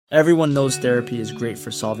Everyone knows therapy is great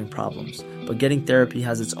for solving problems, but getting therapy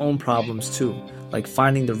has its own problems too, like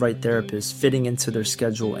finding the right therapist, fitting into their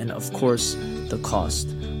schedule, and of course, the cost.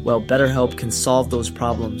 Well, BetterHelp can solve those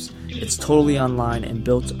problems. It's totally online and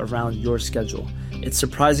built around your schedule. It's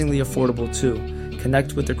surprisingly affordable too.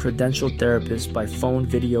 Connect with a credentialed therapist by phone,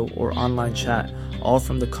 video, or online chat, all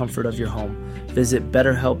from the comfort of your home. Visit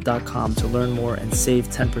BetterHelp.com to learn more and save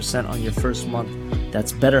 10% on your first month.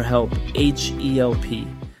 That's BetterHelp, H-E-L-P.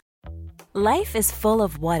 Life is full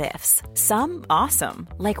of what-ifs. Some awesome,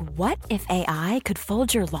 like what if AI could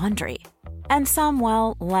fold your laundry? And some,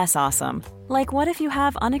 well, less awesome, like what if you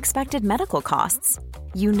have unexpected medical costs?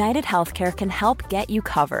 United Healthcare can help get you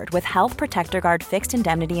covered with Health Protector Guard fixed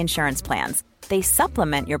indemnity insurance plans. They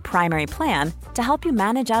supplement your primary plan to help you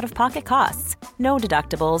manage out-of-pocket costs. No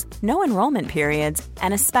deductibles, no enrollment periods,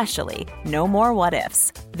 and especially no more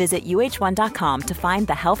what-ifs. Visit uh1.com to find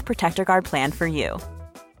the Health Protector Guard plan for you.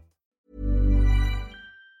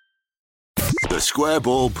 The Square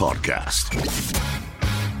Ball Podcast.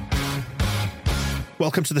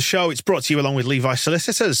 Welcome to the show. It's brought to you along with Levi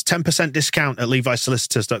Solicitors. 10% discount at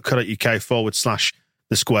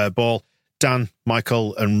levisolicitors.co.uk/the Square Ball. Dan,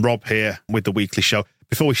 Michael and Rob here with the weekly show.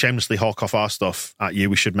 Before we shamelessly hawk off our stuff at you,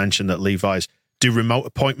 we should mention that Levi's do remote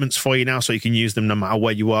appointments for you now, so you can use them no matter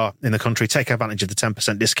where you are in the country. Take advantage of the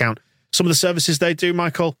 10% discount. Some of the services they do,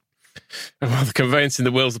 Michael? Well, the conveyancing,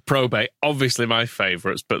 the wills, the probate, obviously my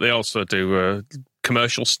favourites, but they also do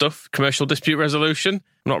commercial stuff, commercial dispute resolution.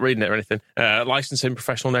 I'm not reading it or anything. Licensing,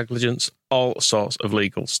 professional negligence, all sorts of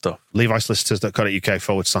legal stuff.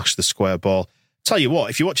 levisolicitors.co.uk/the Square Ball. Tell you what,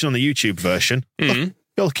 if you're watching on the YouTube version, look,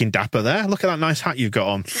 you're looking dapper there. Look at that nice hat you've got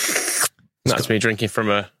on. That's me drinking from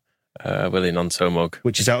a Willie Nonto mug.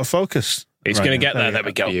 Which is out of focus. It's going to get there. There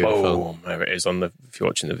we go. Beautiful. Boom. There it is if you're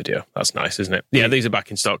watching the video. That's nice, isn't it? Yeah, these are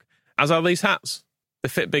back in stock. As are these hats. They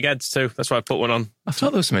fit big heads too. That's why I put one on. I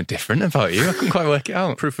thought there was something different about you. I couldn't quite work it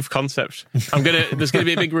out. Proof of concept. There's going to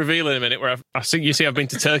be a big reveal in a minute where I think you see I've been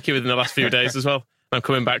to Turkey within the last few days as well. I'm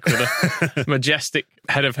coming back with a majestic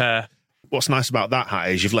head of hair. What's nice about that hat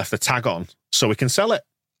is you've left the tag on so we can sell it.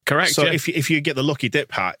 Correct. So yeah. if you get the Lucky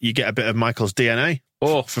Dip hat, you get a bit of Michael's DNA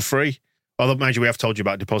for free. Although, mind you, we have told you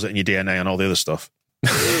about depositing your DNA and all the other stuff.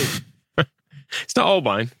 It's not all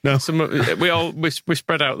mine. No. We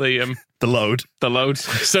spread out the load. The load,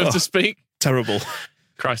 so to speak. Terrible.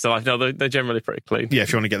 Christ alive. No, they're generally pretty clean. Yeah,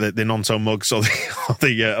 if you want to get the Nonto mugs or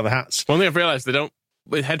the hats. One thing I've realised, they don't,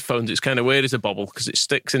 with headphones, it's kind of weird as a bobble because it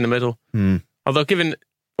sticks in the middle. Although given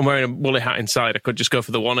I'm wearing a woolly hat inside, I could just go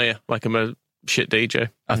for the one ear like I'm a shit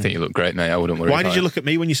DJ. I think you look great, mate. I wouldn't worry. Why did you look at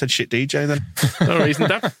me when you said shit DJ then? No reason,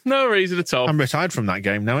 Dan. No reason at all. I'm retired from that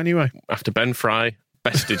game now anyway. After Ben Fry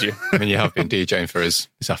bested you. I mean, you have been DJing for us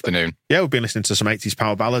this afternoon. Yeah, we've been listening to some 80s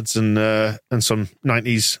power ballads and some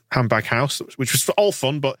 90s handbag house, which was all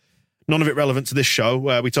fun, but none of it relevant to this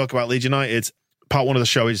show. We talk about Leeds United. Part one of the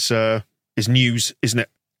show is news, isn't it?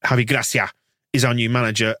 Gracia is our new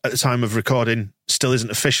manager. At the time of recording, still isn't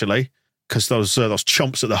officially, because those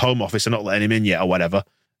chumps at the Home Office are not letting him in yet or whatever.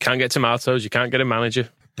 Can't get tomatoes, you can't get a manager.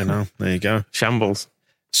 I know, there you go. Shambles.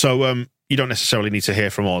 So you don't necessarily need to hear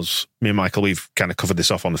from us. Me and Michael, we've kind of covered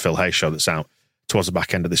this off on the Phil Hayes show that's out towards the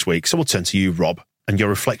back end of this week. So we'll turn to you, Rob, and your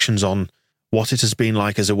reflections on what it has been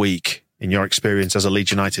like as a week in your experience as a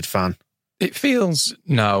Leeds United fan. It feels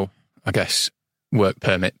now, I guess, work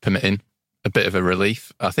permitting, a bit of a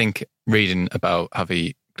relief. I think reading about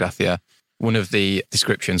Javi Gracia, one of the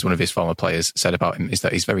descriptions one of his former players said about him is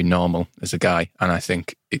that he's very normal as a guy. And I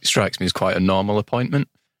think it strikes me as quite a normal appointment.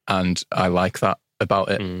 And I like that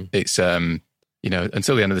about it. It's,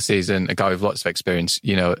 until the end of the season, a guy with lots of experience,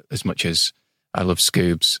 as much as I love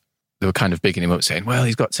Scoobs, they were kind of bigging him up saying, well,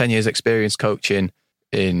 he's got 10 years experience coaching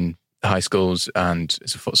in high schools and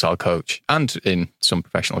as a futsal coach and in some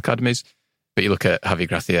professional academies. But you look at Javi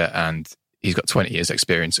Gracia and he's got 20 years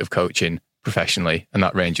experience of coaching professionally. And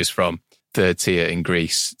that ranges from third tier in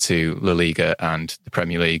Greece to La Liga and the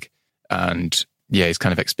Premier League. And yeah, he's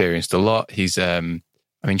kind of experienced a lot.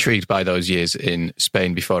 I'm intrigued by those years in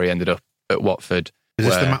Spain before he ended up at Watford. Is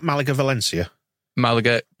this the Malaga-Valencia?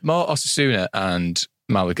 Malaga, more Osasuna and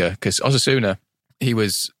Malaga, because Osasuna, he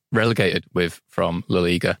was relegated from La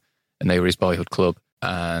Liga and they were his boyhood club.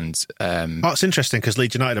 And it's interesting because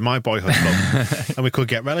Leeds United are my boyhood club and we could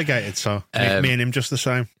get relegated, so me and him just the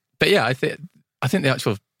same. But yeah, I think the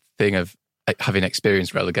actual thing of having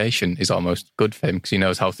experienced relegation is almost good for him because he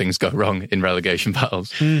knows how things go wrong in relegation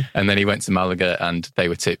battles. And then he went to Malaga and they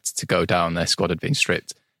were tipped to go down. Their squad had been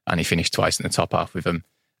stripped and he finished twice in the top half with them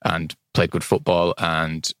and played good football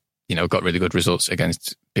and, got really good results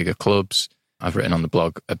against bigger clubs. I've written on the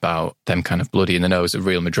blog about them kind of bloody in the nose of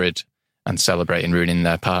Real Madrid and celebrating ruining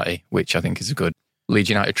their party, which I think is a good Leeds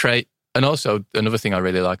United trait. And also, another thing I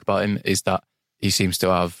really like about him is that he seems to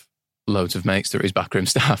have loads of mates through his backroom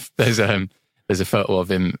staff. There's a photo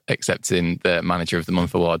of him accepting the Manager of the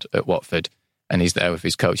Month award at Watford, and he's there with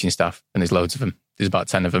his coaching staff, and there's loads of them. There's about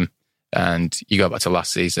 10 of them. And you go back to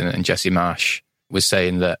last season, and Jesse Marsh was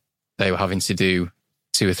saying that they were having to do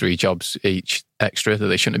 2 or 3 jobs each extra that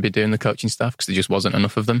they shouldn't be doing, the coaching staff, because there just wasn't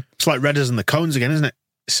enough of them. It's like Redders and the Cones again, isn't it?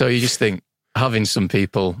 So you just think having some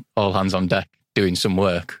people all hands on deck doing some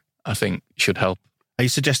work, I think should help. Are you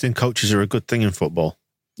suggesting coaches are a good thing in football?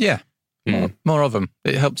 Yeah, more of them.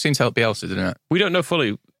 It seems to help Bielsa, didn't it? We don't know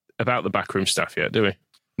fully about the backroom staff yet, do we?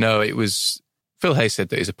 No, it was... Phil Hay said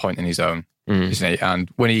that he's a point in his own, isn't he? And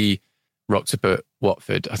when he rocked up at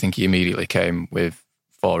Watford, I think he immediately came with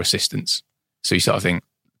 4 assistants. So you sort of think,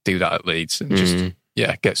 do that at Leeds and just,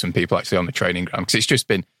 get some people actually on the training ground. Because it's just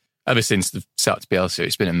been, ever since the start to Bielsa,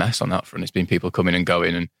 it's been a mess on that front. It's been people coming and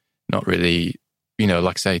going and not really,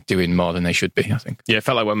 like I say, doing more than they should be, I think. Yeah, it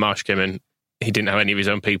felt like when Marsh came in, he didn't have any of his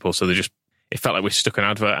own people. So it felt like we stuck an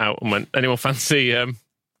advert out and went, anyone fancy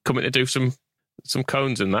coming to do some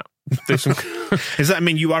cones in that? Do some... Does that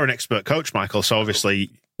mean you are an expert coach, Michael? So obviously,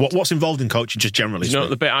 what's involved in coaching just generally? You know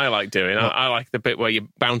the bit I like doing? I like the bit where you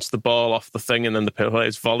bounce the ball off the thing and then the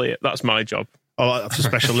players volley it. That's my job. Oh, that's a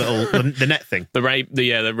special little the net thing. The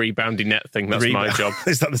rebounding net thing. That's my job.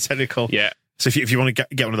 Is that the technical? Yeah. So if you want to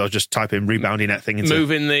get one of those, just type in rebounding net thing.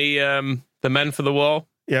 Moving the men for the wall.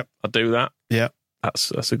 Yep, I'll do that. Yeah.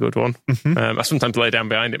 That's a good one. I sometimes lay down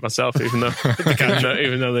behind it myself, even though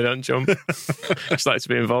they don't jump. I just like to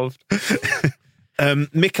be involved.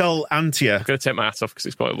 Mikel Antia. I'm going to take my hat off because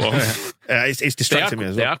it's quite warm. It's distracting me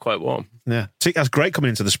as well. They are quite warm. Yeah. See, that's great coming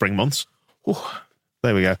into the spring months. Ooh.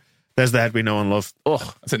 There we go. There's the head we know and love.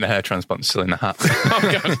 Oh, I think the hair transplant's still in the hat.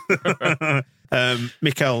 Oh, God.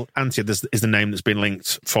 Mikel Antia is the name that's been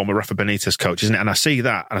linked, former Rafa Benitez coach, isn't it? And I see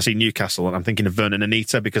that, and I see Newcastle, and I'm thinking of Vernon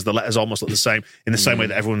Anita because the letters almost look the same, in the same way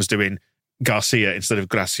that everyone's doing Garcia instead of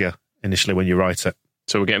Gracia initially when you write it.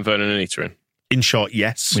 So we're getting Vernon Anita in? In short,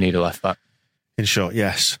 yes. We need a left back. In short,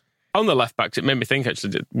 yes. On the left backs, it made me think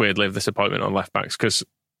actually weirdly of this appointment on left backs because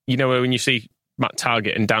when you see Matt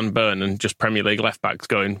Targett and Dan Burn and just Premier League left backs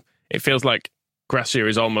going, it feels like Gracia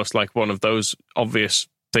is almost like one of those obvious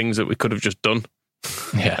things that we could have just done.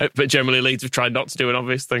 Yeah. But generally Leeds have tried not to do an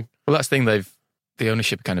obvious thing. Well, that's the thing. The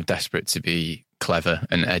ownership are kind of desperate to be clever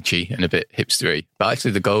and edgy and a bit hipstery. But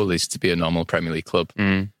actually the goal is to be a normal Premier League club.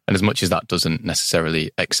 And as much as that doesn't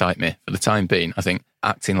necessarily excite me, for the time being, I think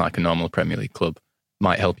acting like a normal Premier League club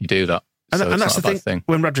might help you do that. And that's the thing.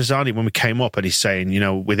 When Radrizzani, when we came up and he's saying,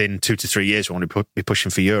 within 2 to 3 years we want to be pushing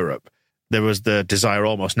for Europe, there was the desire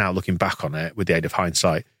almost now, looking back on it with the aid of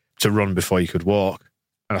hindsight, to run before you could walk.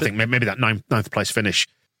 And I think maybe that ninth place finish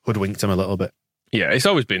hoodwinked him a little bit. Yeah, it's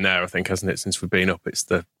always been there, I think, hasn't it, since we've been up?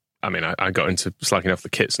 I got into slagging off the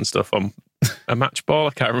kits and stuff on a match ball.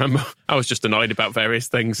 I can't remember. I was just annoyed about various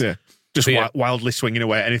things. Yeah. Just wildly swinging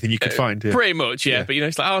away at anything you could find. Yeah. Pretty much, yeah. But,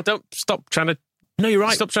 it's like, don't stop trying to... No, you're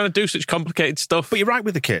right. Stop trying to do such complicated stuff. But you're right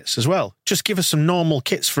with the kits as well. Just give us some normal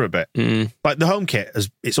kits for a bit. Like the home kit,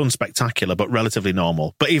 it's unspectacular, but relatively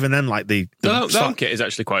normal. But even then, like the home kit is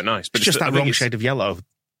actually quite nice. But it's just that wrong shade of yellow.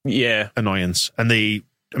 Yeah. Annoyance. And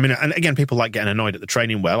and again, people like getting annoyed at the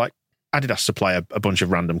training wear. Like Adidas supply a bunch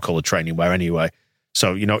of random coloured training wear anyway.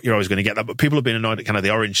 So, you're always going to get that. But people have been annoyed at kind of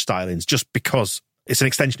the orange stylings just because it's an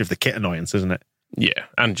extension of the kit annoyance, isn't it? Yeah,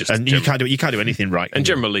 and you can't do anything right. And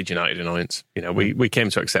general Leeds United annoyance. We came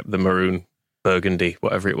to accept the maroon, burgundy,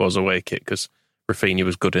 whatever it was, away kit because Rafinha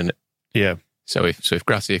was good in it. Yeah. So if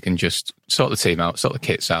Gracia can just sort the team out, sort the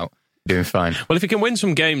kits out, doing fine. Well, if he can win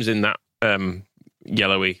some games in that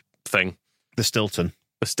yellowy thing, the Stilton,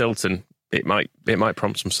 it might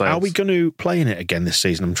prompt some sales. Are we going to play in it again this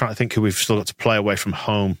season? I'm trying to think who we've still got to play away from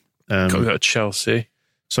home. We've got Chelsea.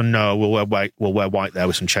 So no, we'll wear white there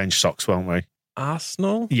with some changed socks, won't we?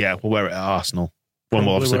 Arsenal? Yeah, we'll wear it at Arsenal. One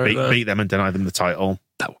will obviously beat them and deny them the title.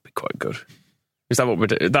 That would be quite good. Is that what we're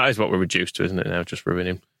doing? That is what we're reduced to, isn't it now? Just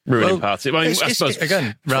ruining parts. I suppose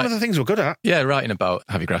again, one of the things we're good at. Yeah, writing about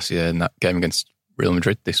Javi Gracia in that game against Real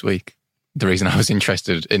Madrid this week. The reason I was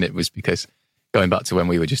interested in it was because going back to when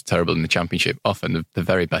we were just terrible in the Championship, often the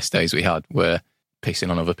very best days we had were pissing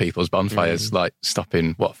on other people's bonfires, like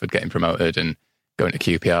stopping Watford getting promoted and going to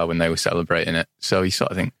QPR when they were celebrating it. So you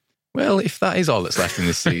sort of think, well, if that is all that's left in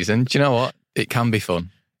this season, do you know what? It can be fun.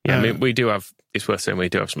 Yeah, I mean, it's worth saying we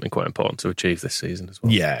do have something quite important to achieve this season as well.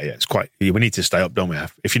 Yeah, it's quite. We need to stay up, don't we?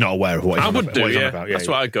 If you're not aware of what he's I on would about, do, what he's on yeah. about. That's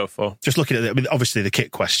what I'd go for. Just looking at obviously the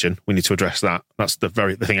kit question, we need to address that. That's the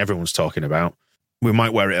thing everyone's talking about. We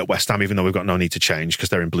might wear it at West Ham, even though we've got no need to change because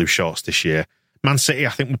they're in blue shorts this year. Man City,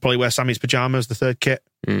 I think we'll probably wear Sammy's pyjamas, the third kit.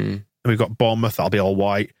 And we've got Bournemouth, that'll be all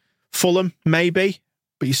white. Fulham, maybe,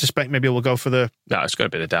 but you suspect maybe we'll go for the... No, it's got to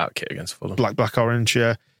be the dark kit against Fulham. Black, orange.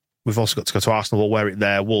 We've also got to go to Arsenal, we'll wear it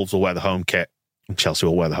there. Wolves will wear the home kit. And Chelsea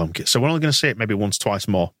will wear the home kit. So we're only going to see it maybe once, twice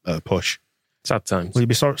more at a push. Sad times. Will you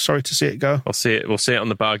be sorry to see it go? We'll see it on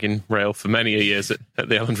the bargain rail for many a years at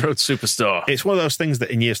the Elland Road Superstore. It's one of those things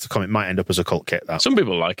that in years to come, it might end up as a cult kit. That Some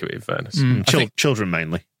people like it, in fairness. Children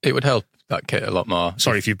mainly. It would help that kit a lot more.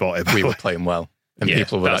 Sorry if you bought it. We were playing well. And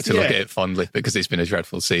people would like to look at it fondly because it's been a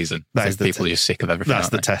dreadful season. People are just sick of everything. That's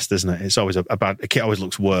the test, isn't it? It's always a kit always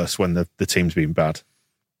looks worse when the team's been bad.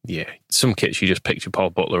 Yeah. Some kits you just picture Paul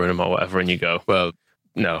Butler in them or whatever and you go, well,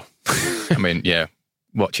 no. I mean, yeah,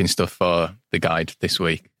 watching stuff for the guide this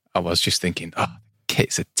week, I was just thinking,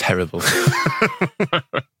 kits are terrible. The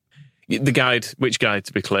guide, which guide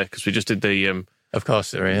to be clear? Because we just did the... of course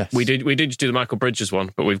there is. We did just do the Michael Bridges one,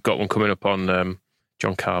 but we've got one coming up on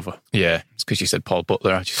John Carver. Yeah, it's because you said Paul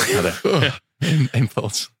Butler. I just had a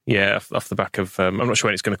impulse. Yeah, off the back of... I'm not sure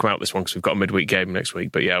when it's going to come out, this one, because we've got a midweek game next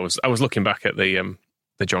week. But yeah, I was looking back at the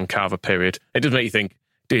John Carver period. It does make you think,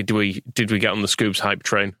 did we get on the Scoobs hype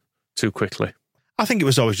train too quickly? I think it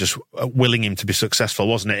was always just willing him to be successful,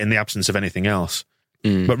 wasn't it, in the absence of anything else?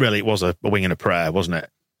 But really, it was a wing and a prayer, wasn't it?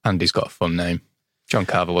 And he's got a fun name. John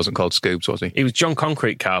Carver wasn't called Scoobs, was he? He was John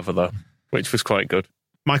Concrete Carver, though, which was quite good.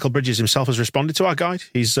 Michael Bridges himself has responded to our guide.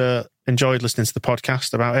 He's enjoyed listening to the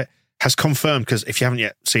podcast about it. Has confirmed, because if you haven't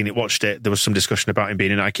yet seen it, watched it, there was some discussion about him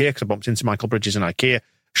being in IKEA, because I bumped into Michael Bridges in IKEA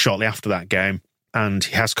shortly after that game, and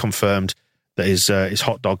he has confirmed that his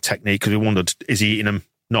hot dog technique, because we wondered, is he eating them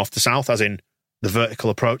north to south, as in the vertical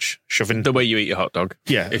approach, shoving... The way you eat your hot dog.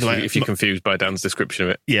 Yeah. If you're confused by Dan's description of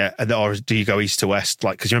it. Yeah, or do you go east to west?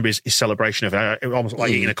 Like, because you remember his celebration of it, almost like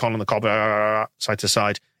eating a con on the cob, side to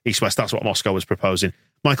side, east-west. That's what Moscow was proposing.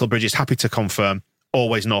 Michael Bridges, happy to confirm,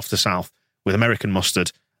 always north to south, with American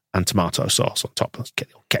mustard and tomato sauce on top. Let's get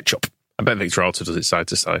the old ketchup. I bet Victor also does it side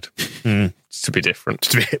to side. To be different.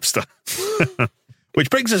 To be hipster. Which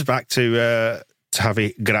brings us back to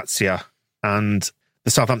Javi Gracia and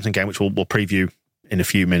the Southampton game, which we'll preview in a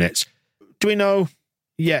few minutes. Do we know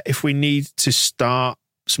yet if we need to start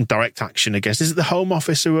some direct action against? Is it the Home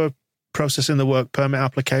Office who are processing the work permit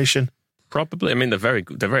application? Probably. I mean, they're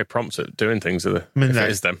very prompt at doing things. It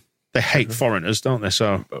is them. They hate foreigners, don't they?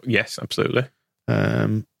 So yes, absolutely.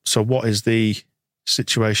 So what is the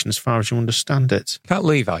situation as far as you understand it? Can't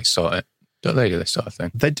Levi sort it? Don't they do this sort of thing?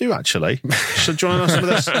 They do, actually. So do you want to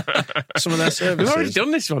know some of their services? We've already done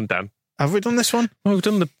this one, Dan. Have we done this one? Well, we've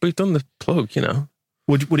done the plug, you know.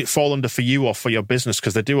 Would it fall under for you or for your business?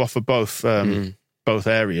 Because they do offer both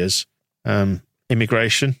areas.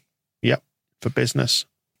 Immigration, yep, for business.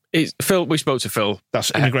 Phil, we spoke to Phil.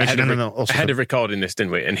 That's immigration ahead of recording this,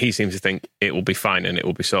 didn't we? And he seems to think it will be fine and it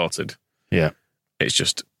will be sorted. Yeah. It's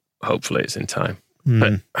just, hopefully it's in time.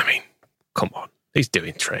 But, I mean, come on. He's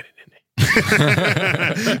doing training, isn't he?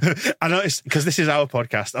 I noticed, because this is our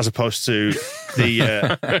podcast as opposed to the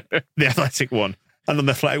athletic one. And on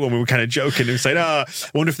the athletic one, we were kind of joking and saying, I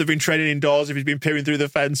wonder if they've been training indoors, if he's been peering through the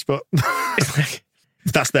fence. But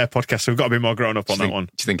that's their podcast, so we've got to be more grown up on that one.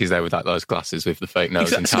 Do you think he's there with those glasses with the fake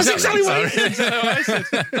nose and That's exactly what I said.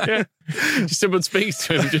 Yeah. Just someone speaks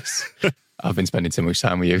to him, just... I've been spending too much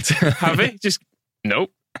time with you. Have he? Just,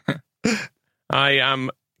 nope. I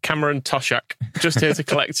am Cameron Toshak, just here to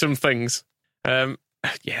collect some things. I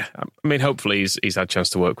mean, hopefully he's had a chance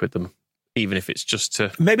to work with them, even if it's just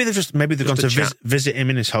to... Maybe they've gone to visit him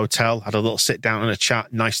in his hotel, had a little sit down and a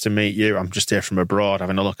chat. Nice to meet you. I'm just here from abroad,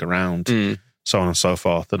 having a look around, so on and so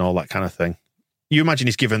forth, and all that kind of thing. You imagine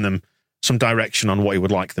he's given them some direction on what he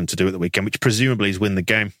would like them to do at the weekend, which presumably is win the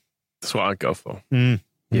game. That's what I'd go for.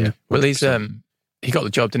 Yeah. Well, he got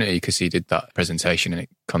the job, didn't he? Because he did that presentation and it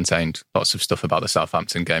contained lots of stuff about the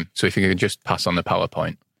Southampton game. So if he could just pass on the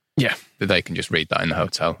PowerPoint, that they can just read that in the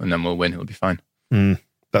hotel and then we'll win. It'll be fine.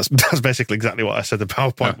 That's basically exactly what I said. The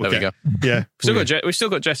PowerPoint. There we go. Yeah, we still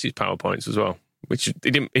got Jesse's PowerPoints as well, which he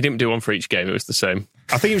didn't do one for each game. It was the same.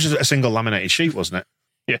 I think it was just a single laminated sheet, wasn't it?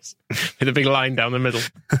 Yes, with a big line down the middle.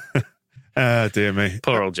 Dear me,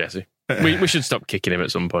 poor old Jesse. We should stop kicking him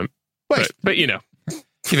at some point. But you know.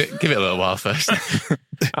 Give it a little while first.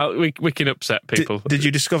 We can upset people. Did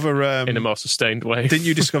you discover in a more sustained way? Didn't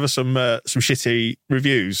you discover some shitty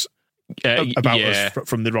reviews? about us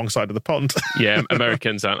from the wrong side of the pond. Yeah,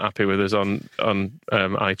 Americans aren't happy with us on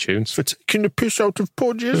iTunes. For taking the piss out of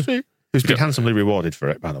poor Jesse. Who's been handsomely rewarded for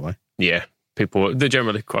it, by the way. Yeah, they're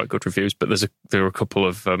generally quite good reviews, but there are a couple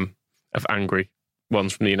of angry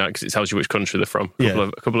ones from the United, because it tells you which country they're from.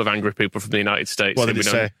 A couple of angry people from the United States. What did it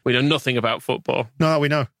say? We know nothing about football. No, we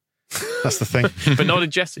know. That's the thing. But nor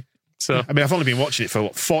did Jesse. So I mean, I've only been watching it for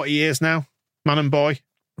 40 years now, man and boy.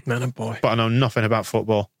 But I know nothing about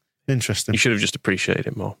football. Interesting. You should have just appreciated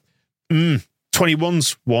it more.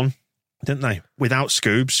 21's won, didn't they? Without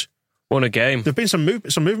Scoobs. Won a game. There's been some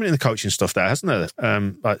movement in the coaching stuff there, hasn't there?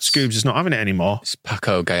 Like Scoobs is not having it anymore. It's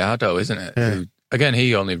Paco Gallardo, isn't it? Yeah. Who, again,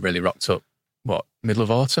 he only really rocked up, middle of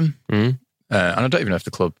autumn? And I don't even know if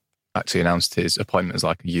the club actually announced his appointment as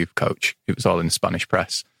like a youth coach. It was all in the Spanish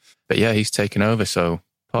press. But yeah, he's taken over, so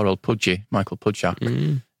poor old Pudgy, Michael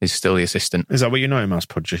Pudjak, is still the assistant. Is that what you know him as,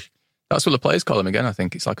 Pudgy? That's what the players call him again, I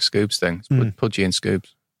think. It's like a Scoobs thing. It's Pudgy and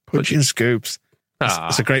Scoobs. Pudgy and Scoobs.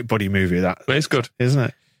 It's a great buddy movie, that. It's good.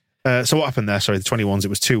 Isn't it? So what happened there? Sorry, the 21s, it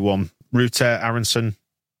was 2-1. Ruter, Aronson,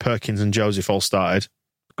 Perkins and Joseph all started.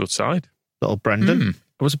 Good side. Little Brendan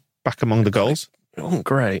was back among the goals. It wasn't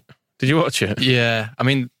great. Did you watch it? Yeah. I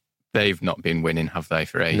mean, they've not been winning, have they,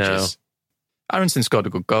 for ages? No. Aronson scored a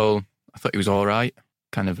good goal. I thought he was all right.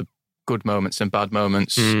 Kind of good moments and bad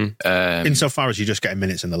moments. Insofar as you're just getting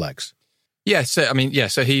minutes in the legs. Yeah,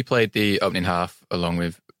 so he played the opening half along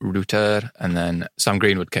with Ruter, and then Sam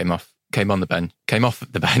Greenwood came off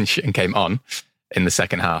the bench and came on in the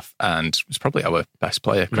second half, and was probably our best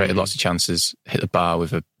player. Created lots of chances, hit the bar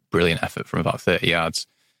with a brilliant effort from about 30 yards.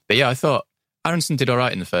 But yeah, I thought Aronson did all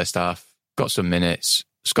right in the first half, got some minutes,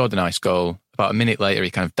 scored a nice goal. About a minute later,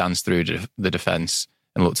 he kind of danced through the defence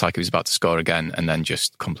and looked like he was about to score again, and then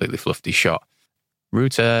just completely fluffed his shot.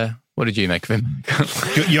 Ruter, what did you make of him?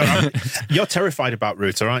 You're terrified about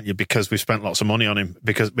Ruter, aren't you? Because we've spent lots of money on him,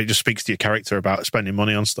 because it just speaks to your character about spending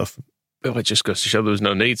money on stuff. Well, it just goes to show there was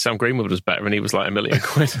no need. Sam Greenwood was better, and he was like £1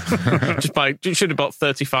 million. You should have bought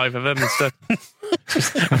 35 of them instead.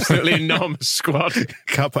 Just absolutely enormous squad.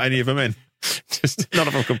 Can't put any of them in. Just none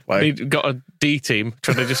of them can play. He got a D team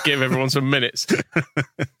trying to just give everyone some minutes.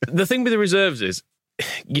 The thing with the reserves is,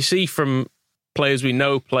 you see from players we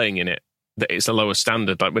know playing in it that it's a lower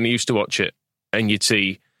standard. Like when you used to watch it, and you'd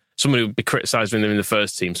see someone who would be criticising them in the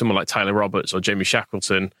first team, someone like Tyler Roberts or Jamie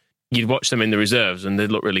Shackleton. You'd watch them in the reserves and they'd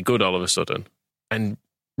look really good all of a sudden. And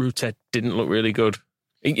Ruter didn't look really good.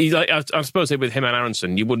 I suppose with him and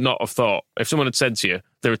Aronson, you would not have thought, if someone had said to you,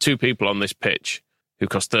 there are two people on this pitch who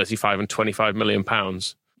cost 35 and 25 million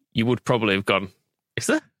pounds, you would probably have gone, is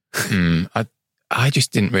there? I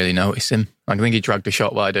just didn't really notice him. I think he dragged a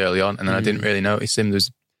shot wide early on, and then I didn't really notice him.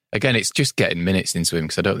 Again, it's just getting minutes into him,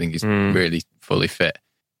 because I don't think he's really fully fit.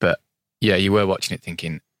 But yeah, you were watching it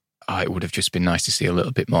thinking, it would have just been nice to see a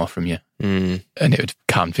little bit more from you. And it would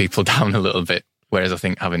calm people down a little bit. Whereas I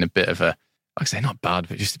think having a bit of like I say, not bad,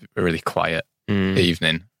 but just a really quiet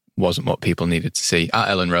evening wasn't what people needed to see. At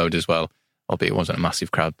Ellen Road as well, albeit it wasn't a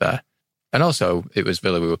massive crowd there. And also, it was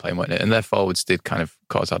Villa we were playing, wasn't it? And their forwards did kind of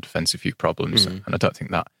cause our defence a few problems. And I don't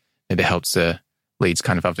think that maybe helps Leeds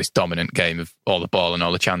kind of have this dominant game of all the ball and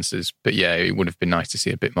all the chances. But yeah, it would have been nice to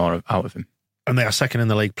see a bit more out of him. And they are second in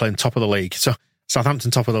the league, playing top of the league. So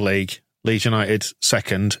Southampton top of the league, Leeds United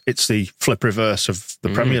second. It's the flip reverse of the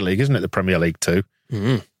Premier League, isn't it? The Premier League 2.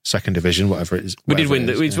 Second division, whatever it is. We did win.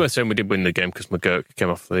 It's worth saying we did win the game because McGurk came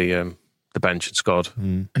off the bench and scored.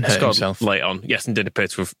 And hurt himself late on. Yes, and did appear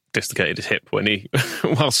to have dislocated his hip when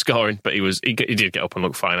while scoring, but he did get up and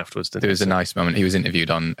look fine afterwards. There was a nice moment. He was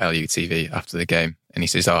interviewed on LUTV after the game, and he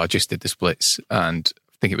says, I just did the splits, and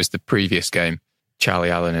I think it was the previous game,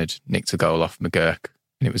 Charlie Allen had nicked a goal off McGurk,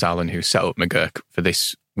 and it was Allen who set up McGurk for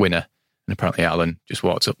this winner. And apparently Allen just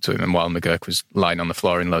walked up to him, and while McGurk was lying on the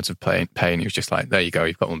floor in loads of pain, he was just like, there you go,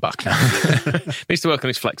 you've got one back now. Needs to work on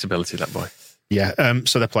his flexibility, that boy. Yeah,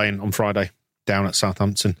 so they're playing on Friday down at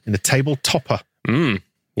Southampton in the table topper.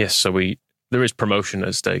 Yes, so there is promotion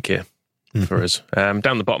at stake here for us.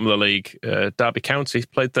 Down the bottom of the league, Derby County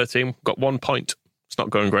played 13, got 1 point. It's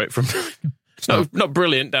not going great from... It's not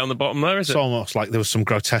brilliant down the bottom there, is it? It's almost like there was some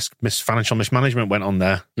grotesque financial mismanagement went on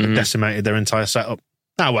there that decimated their entire setup.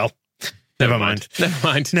 Well. Never mind.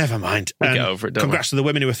 We'll get over it, congrats to the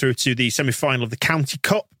women who were through to the semi-final of the County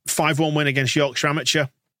Cup. 5-1 win against Yorkshire Amateur.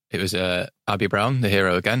 It was Abby Brown, the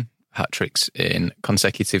hero again. Hat-tricks in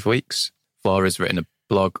consecutive weeks. Flora's written a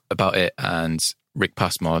blog about it, and Rick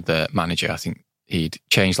Passmore, the manager, I think he'd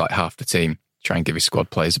changed like half the team, try and give his squad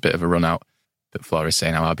players a bit of a run out. But Flora's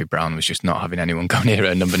saying how Abby Brown was just not having anyone go near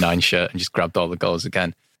her number 9 shirt and just grabbed all the goals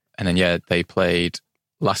again. And then, they played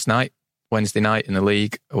last night Wednesday night in the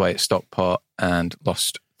league away at Stockport and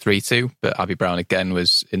lost 3-2. But Abby Brown again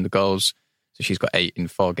was in the goals. So she's got 8 in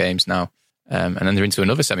 4 games now. And then they're into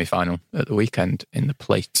another semi-final at the weekend in the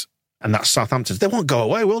Plate. And that's Southampton. They won't go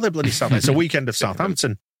away, will they, bloody Southampton? It's a weekend of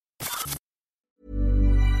Southampton.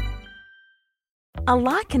 A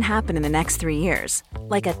lot can happen in the next 3 years.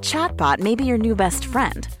 Like a chatbot may be your new best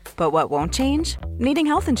friend. But what won't change? Needing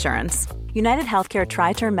health insurance. United Healthcare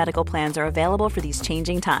Tri-Term Medical Plans are available for these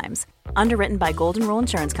changing times. Underwritten by Golden Rule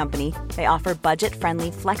Insurance Company, they offer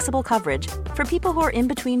budget-friendly, flexible coverage for people who are in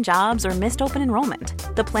between jobs or missed open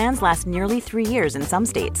enrollment. The plans last nearly 3 years in some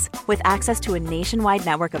states, with access to a nationwide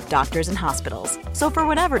network of doctors and hospitals. So for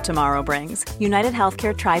whatever tomorrow brings, United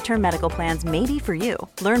Healthcare Tri-Term Medical Plans may be for you.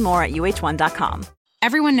 Learn more at uh1.com.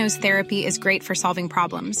 Everyone knows therapy is great for solving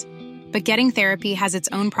problems. But getting therapy has its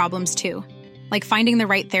own problems too. Like finding the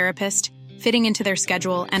right therapist, fitting into their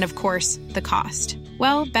schedule, and of course, the cost.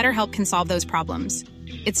 Well, BetterHelp can solve those problems.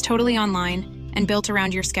 It's totally online and built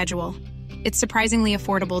around your schedule. It's surprisingly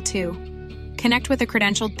affordable too. Connect with a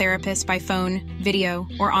credentialed therapist by phone, video,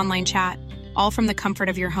 or online chat, all from the comfort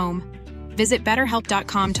of your home. Visit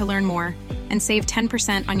BetterHelp.com to learn more and save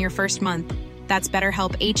 10% on your first month. That's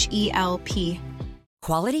BetterHelp, H-E-L-P.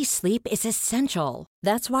 Quality sleep is essential.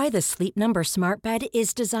 That's why the Sleep Number Smart Bed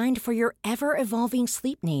is designed for your ever-evolving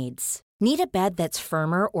sleep needs. Need a bed that's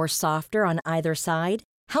firmer or softer on either side?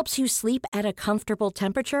 Helps you sleep at a comfortable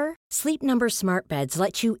temperature? Sleep Number Smart Beds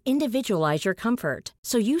let you individualize your comfort,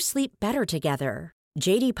 so you sleep better together.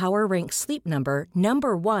 J.D. Power ranks Sleep Number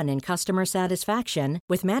number 1 in customer satisfaction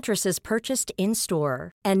with mattresses purchased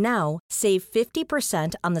in-store. And now, save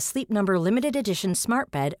 50% on the Sleep Number Limited Edition Smart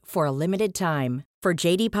Bed for a limited time. For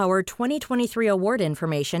J.D. Power 2023 award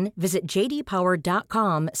information, visit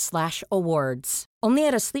jdpower.com/awards. Only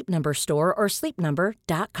at a Sleep Number store or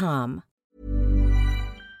sleepnumber.com.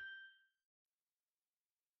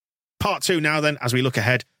 Part 2 now then, as we look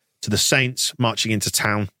ahead to the Saints marching into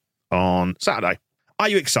town on Saturday. Are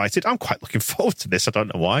you excited? I'm quite looking forward to this. I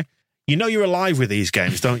don't know why. You know you're alive with these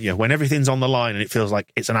games, don't you? When everything's on the line and it feels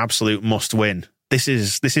like it's an absolute must-win. This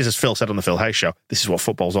is, as Phil said on the Phil Hay Show, this is what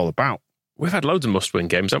football's all about. We've had loads of must-win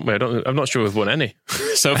games, haven't we? I'm not sure we've won any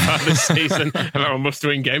so far this season of our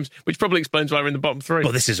must-win games, which probably explains why we're in the bottom 3.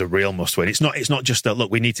 Well, this is a real must-win. It's not just that, look,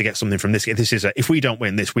 we need to get something from this. This is if we don't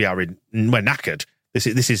win this, we're knackered.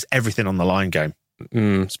 This is everything on the line game.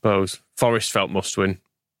 Suppose. Forest felt must-win.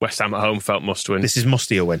 West Ham at home felt must-win. This is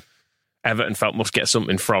must-a win. Everton felt must get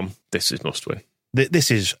something from. This is must-win. This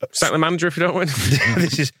is... Sack the manager if you don't win.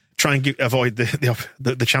 This is try and avoid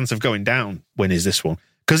the chance of going down. Win is this one.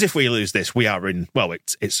 Because if we lose this, we are in... Well,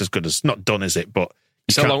 it's as good as... Not done, is it? But...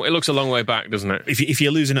 It looks a long way back, doesn't it? If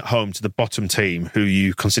you're losing at home to the bottom team, who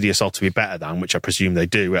you consider yourself to be better than, which I presume they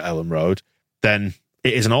do at Ellen Road, then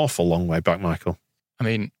it is an awful long way back, Michael. I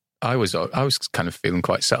mean... I was kind of feeling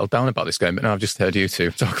quite settled down about this game, but now I've just heard you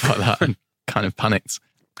two talk about that and kind of panicked.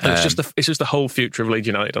 It's just the whole future of Leeds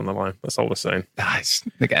United on the line. That's all we're saying.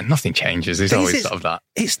 Again, nothing changes. There's always sort of that.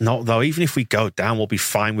 It's not, though. Even if we go down, we'll be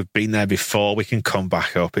fine. We've been there before. We can come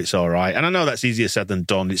back up. It's all right. And I know that's easier said than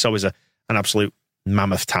done. It's always an absolute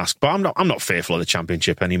mammoth task. But I'm not fearful of the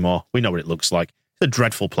Championship anymore. We know what it looks like. It's a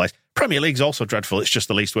dreadful place. Premier League's also dreadful. It's just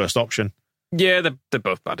the least worst option. Yeah, they're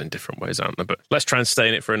both bad in different ways, aren't they? But let's try and stay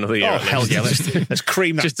in it for another year. Oh, hell yeah. Let's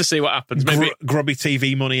cream that. Just to see what happens. Maybe grubby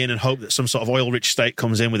TV money in and hope that some sort of oil-rich state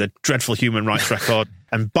comes in with a dreadful human rights record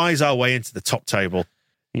and buys our way into the top table.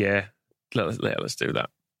 Yeah, let's do that.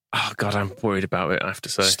 Oh, God, I'm worried about it, I have to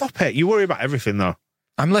say. Stop it. You worry about everything, though.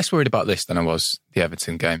 I'm less worried about this than I was the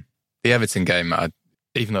Everton game. The Everton game,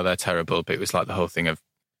 even though they're terrible, but it was like the whole thing of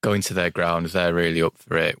going to their ground, they're really up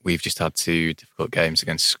for it. We've just had 2 difficult games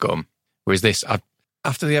against scum. Whereas this,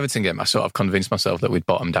 after the Everton game, I sort of convinced myself that we'd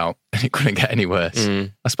bottomed out and it couldn't get any worse.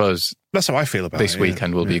 I suppose that's how I feel about this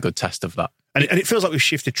weekend will be a good test of that. And it feels like we've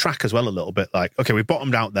shifted track as well a little bit. Like, okay, we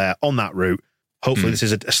bottomed out there on that route. Hopefully this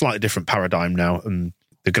is a slightly different paradigm now and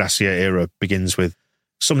the Gracia era begins with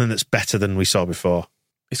something that's better than we saw before.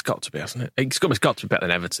 It's got to be, hasn't it? It's got to be better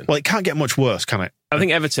than Everton. Well, it can't get much worse, can it? I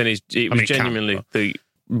think Everton was genuinely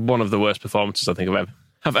one of the worst performances I think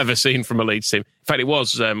I've ever seen from a Leeds team. In fact, it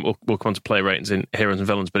was, we'll come on to player ratings in Heroes and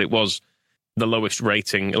Villains, but it was the lowest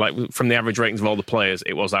rating, like from the average ratings of all the players,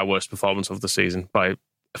 it was our worst performance of the season by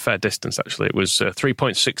a fair distance, actually. It was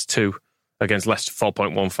 3.62 against Leicester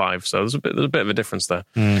 4.15, so there's a bit of a difference there.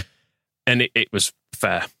 And it was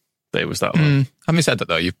fair that it was that low. Having said that,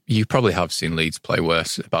 though, you probably have seen Leeds play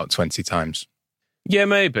worse about 20 times. Yeah,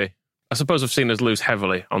 maybe. I suppose I've seen us lose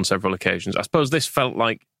heavily on several occasions. I suppose this felt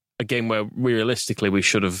like a game where realistically we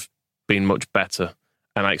should have been much better,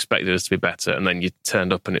 and I expected us to be better, and then you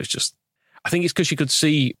turned up and it was just I think it's because you could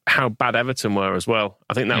see how bad Everton were as well.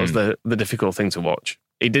 I think that was the difficult thing to watch.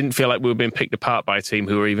 It didn't feel like we were being picked apart by a team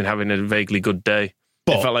who were even having a vaguely good day.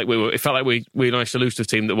 But it felt like we managed to lose to a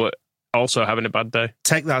team that were also having a bad day.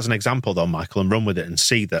 Take that as an example, though, Michael, and run with it and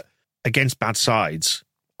see that against bad sides,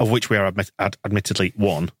 of which we are admittedly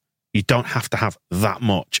one, you don't have to have that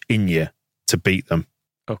much in you to beat them.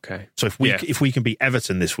 Okay. So if we can beat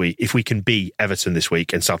Everton this week,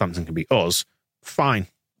 and Southampton can beat us, fine.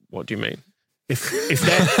 What do you mean? If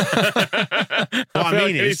they're, what I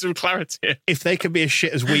mean is, some clarity. If they can be as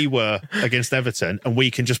shit as we were against Everton, and we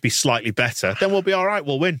can just be slightly better, then we'll be all right.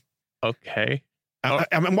 We'll win. Okay. I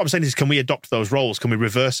mean, what I'm saying is, can we adopt those roles? Can we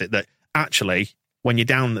reverse it? That actually, when you're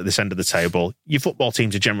down at this end of the table, your football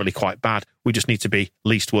teams are generally quite bad. We just need to be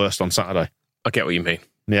least worst on Saturday. I get what you mean.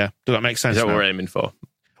 Yeah. Does that make sense? Is that what we're aiming for?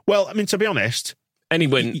 Well, I mean, to be honest, any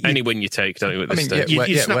win you take, don't you? At this stage,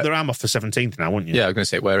 you'd snap their arm off for 17th now, wouldn't you? Yeah, I was going to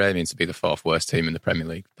say, we're aiming to be the 4th worst team in the Premier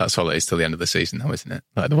League. That's all it is till the end of the season, though, isn't it?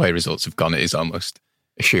 Like the way results have gone, it is almost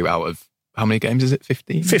a shootout of, how many games is it?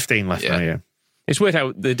 15? 15 left now, yeah. It's weird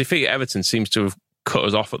how the defeat at Everton seems to have cut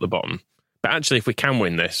us off at the bottom. But actually, if we can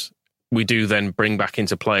win this, we do then bring back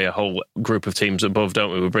into play a whole group of teams above,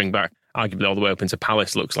 don't we? We bring back arguably all the way up into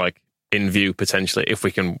Palace, looks like, in view potentially, if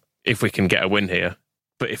we can get a win here.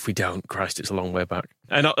 But if we don't, Christ, it's a long way back.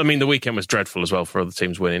 And I mean, the weekend was dreadful as well for other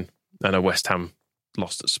teams winning. I know West Ham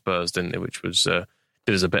lost at Spurs, didn't they? Which was did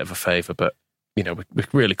us a bit of a favour. But, you know, we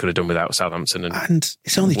really could have done without Southampton. And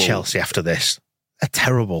it's only Wolves. Chelsea after this. They're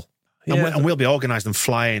terrible. Yeah. And we'll be organised and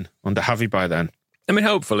flying under Javi by then. I mean,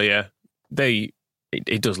 hopefully, yeah.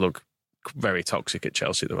 It does look very toxic at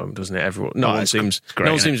Chelsea at the moment, doesn't it? No one seems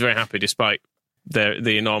very happy despite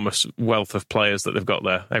the enormous wealth of players that they've got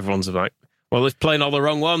there. Everyone's like, well, they're playing all the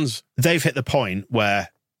wrong ones. They've hit the point where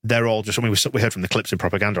they're all just, I mean, we heard from the clips in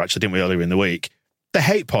propaganda, actually, didn't we, earlier in the week? They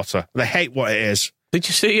hate Potter. They hate what it is. Did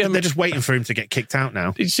you see him? They're just waiting for him to get kicked out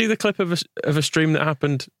now. Did you see the clip of a stream that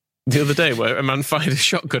happened the other day where a man fired a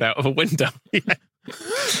shotgun out of a window? Yeah.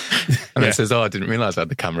 And then says, I didn't realise I had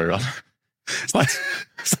the camera on. What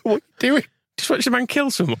are you doing? Just watch a man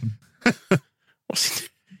kill someone. You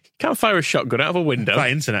can't fire a shotgun out of a window.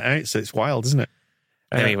 That internet, eh? It's wild, isn't it?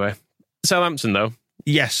 Anyway. Southampton, though.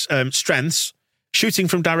 Yes, strengths. Shooting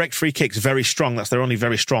from direct free kicks, very strong. That's their only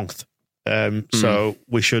very strength. So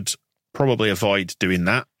we should probably avoid doing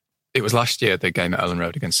that. It was last year, the game at Ellen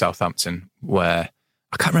Road against Southampton, where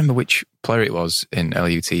I can't remember which player it was in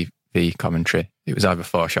LUTV commentary. It was either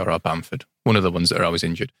Forshaw or Bamford, one of the ones that are always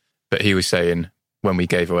injured. But he was saying, when we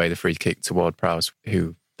gave away the free kick to Ward Prowse,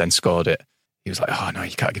 who then scored it, he was like, oh no,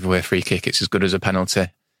 you can't give away a free kick. It's as good as a penalty. And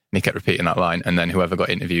he kept repeating that line. And then whoever got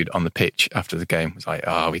interviewed on the pitch after the game was like,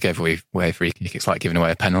 oh, we gave away a free kick. It's like giving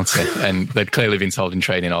away a penalty. And they'd clearly been told in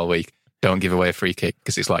training all week, don't give away a free kick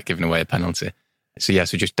because it's like giving away a penalty. So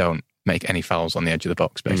yes, we just don't make any fouls on the edge of the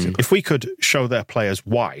box, basically. If we could show their players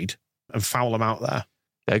wide and foul them out there.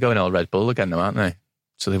 They're going all Red Bull again though, aren't they?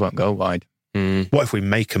 So they won't go wide. What if we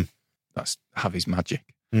make them? That's Javi's magic.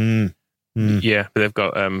 Yeah, but they've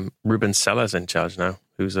got Ruben Sellers in charge now,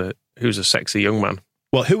 who's a sexy young man.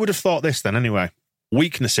 Well, who would have thought this then anyway?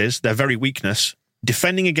 Weaknesses, their very weakness,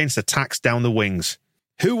 defending against attacks down the wings.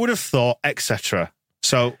 Who would have thought, etc.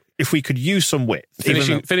 So if we could use some width.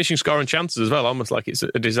 Finishing scoring chances as well, almost like it's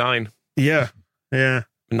a design. Yeah.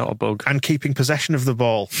 Not a bug. And keeping possession of the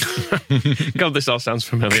ball. God, this all sounds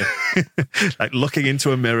familiar. Like looking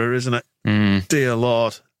into a mirror, isn't it? Dear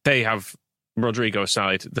Lord. They have, Rodrigo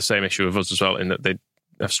aside, the same issue of us as well, in that they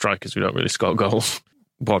have strikers who don't really score goals.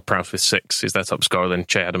 Ward Prowse with 6 is their top scorer, then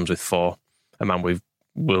Che Adams with 4, a man we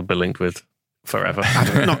will be linked with forever.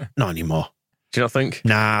 Not anymore. Do you not think?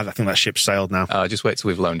 Nah, I think that ship's sailed now. Just wait till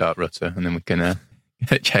we've loaned out Rutter and then we can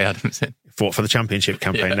get Che Adams in. For the championship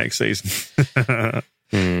campaign next season.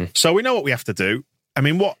 So we know what we have to do. I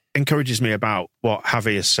mean, what encourages me about what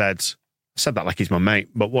Javi has said, I said that like he's my mate,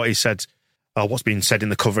 but what he said, what's been said in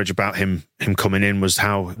the coverage about him coming in was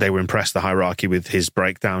how they were impressed, the hierarchy, with his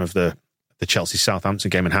breakdown of the Chelsea-Southampton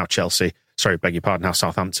game and how how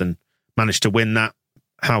Southampton managed to win that,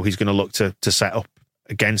 how he's going to look to set up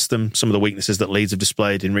against them, some of the weaknesses that Leeds have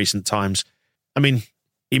displayed in recent times. I mean,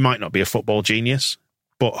 he might not be a football genius,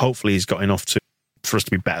 but hopefully he's got enough for us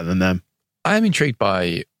to be better than them. I am intrigued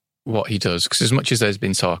by what he does, because as much as there's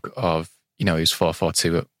been talk of, he was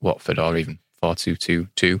 4-4-2 at Watford or even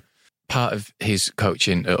 4-2-2-2, part of his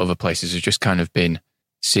coaching at other places has just kind of been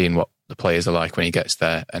seeing what the players are like when he gets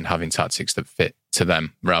there and having tactics that fit to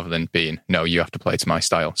them rather than being, no, you have to play to my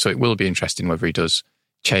style. So it will be interesting whether he does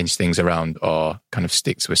change things around or kind of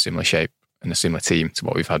stick to a similar shape and a similar team to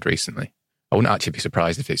what we've had recently. I wouldn't actually be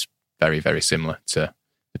surprised if it's very, very similar to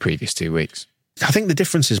the previous 2 weeks. I think the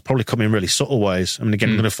difference is probably come in really subtle ways. I mean, again,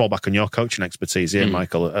 I'm going to fall back on your coaching expertise here,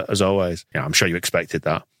 Michael, as always. Yeah, I'm sure you expected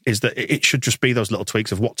that. Is that it should just be those little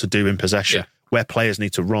tweaks of what to do in possession, where players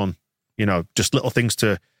need to run, just little things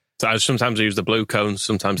to... So sometimes I use the blue cones,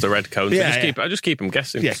 sometimes the red cones. I just keep them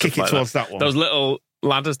guessing. Yeah, kick it towards that one. Those little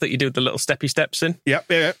ladders that you do the little steppy steps in. Yeah.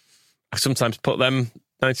 I sometimes put them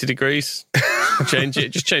 90 degrees, change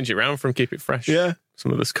it around from keep it fresh. Yeah.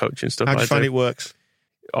 Some of this coaching stuff. How do you find it works?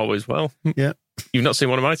 Always well. Yeah. You've not seen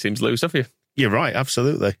one of my teams lose, have you? You're right,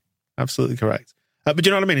 absolutely. Absolutely correct. But do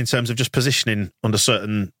you know what I mean in terms of just positioning under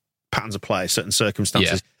certain patterns of play, certain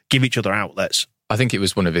circumstances, give each other outlets? I think it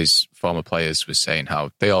was one of his former players was saying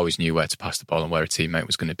how they always knew where to pass the ball and where a teammate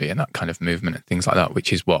was going to be and that kind of movement and things like that,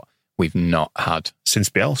 which is what we've not had. Since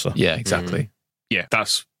Bielsa. Yeah, exactly. Yeah,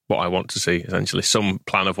 that's what I want to see, essentially. Some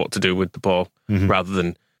plan of what to do with the ball rather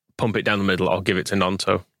than pump it down the middle or give it to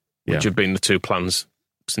Nonto, which have been the two plans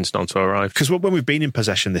since Nonto arrived. Because when we've been in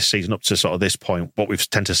possession this season up to sort of this point, what we've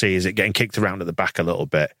tend to see is it getting kicked around at the back a little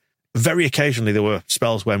bit. Very occasionally there were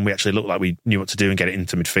spells when we actually looked like we knew what to do and get it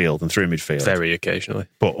into midfield and through midfield. Very occasionally.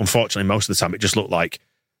 But unfortunately, most of the time it just looked like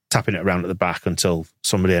tapping it around at the back until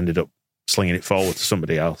somebody ended up slinging it forward to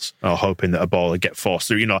somebody else or hoping that a ball would get forced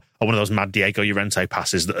through, or one of those mad Diego Llorente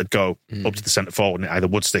passes that would go up to the centre forward and it either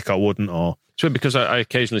would stick or wouldn't. Or it's weird because I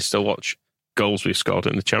occasionally still watch goals we've scored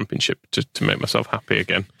in the Championship to make myself happy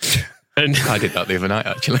again. And I did that the other night,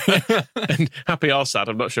 actually. And happy or sad,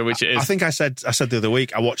 I'm not sure which it is. I think I said the other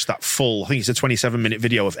week, I watched that full, I think it's a 27-minute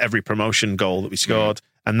video of every promotion goal that we scored,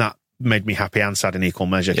 and that made me happy and sad in equal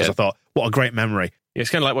measure, because I thought, what a great memory. Yeah, it's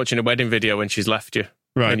kind of like watching a wedding video when she's left you.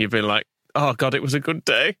 Right. And you've been like, oh, God, it was a good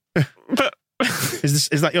day. But is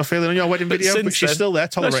that your feeling on your wedding video? But she's still there,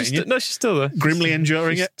 tolerating you? No, she's still there. Grimly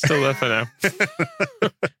enduring it? Still there for now.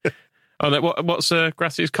 What's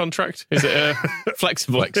Gracia's contract? Is it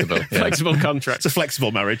flexible? Flexible contract. It's a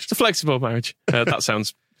flexible marriage. It's a flexible marriage. That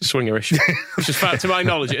sounds swingerish. Which is fact, to my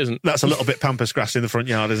knowledge, it isn't. That's a little bit pampas grass in the front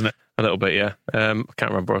yard, isn't it? A little bit, yeah. I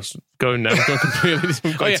can't remember where I was going now.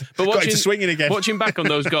 But watching back on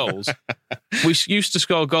those goals, we used to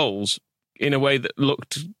score goals in a way that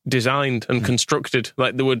looked designed and constructed.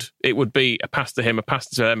 Like it would be a pass to him, a pass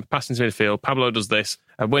to them, a pass into midfield. Pablo does this,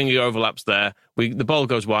 a winger overlaps there. The ball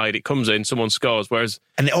goes wide, it comes in, someone scores. Whereas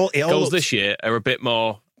it all goals this year are a bit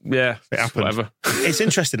more, whatever. It's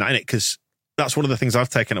interesting, isn't it? Because that's one of the things I've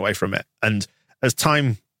taken away from it. And as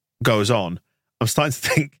time goes on, I'm starting to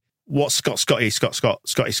think what Scotty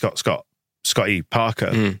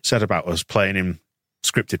Parker said about us playing in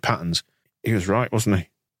scripted patterns. He was right, wasn't he?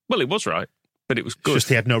 Well, it was right, but it was good. Just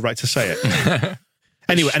he had no right to say it.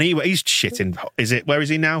 Anyway, he's shitting. Where is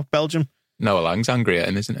he now? Belgium? Noah Lang's angry at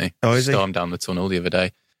him, isn't he? Oh, is he? Stormed down the tunnel the other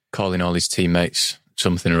day, calling all his teammates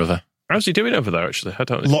something or other. How's he doing over there, actually? I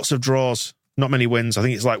don't know. Lots of draws, not many wins. I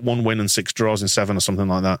think it's like 1 win and 6 draws in 7 or something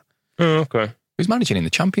like that. Oh, okay. He was managing in the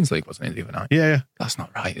Champions League, wasn't he, the other night? Yeah. That's not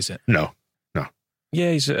right, is it? No.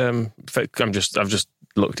 Yeah, he's. I've just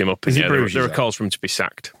looked him up. Is and he Bruges, there are calls for him to be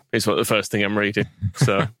sacked. Is what the first thing I'm reading.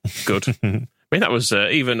 So good. I mean, that was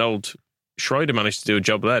even old Schroeder managed to do a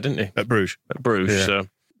job there, didn't he? At Bruges. Yeah.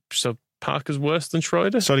 So Parker's worse than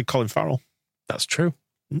Schroeder. So did Colin Farrell. That's true.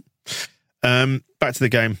 Back to the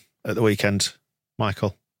game at the weekend,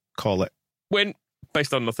 Michael. Call it. Win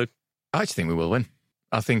based on nothing. I actually think we will win.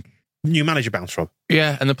 I think new manager bounce, Rob.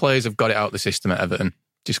 Yeah, and the players have got it out of the system at Everton.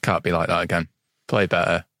 Just can't be like that again. Play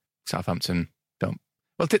better. Southampton don't.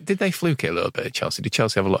 Well, did they fluke it a little bit at Chelsea? Did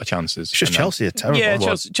Chelsea have a lot of chances? It's just Chelsea are terrible. Yeah,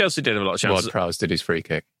 Chelsea did have a lot of chances. Ward-Prowse did his free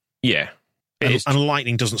kick. Yeah. And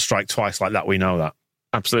lightning doesn't strike twice like that. We know that.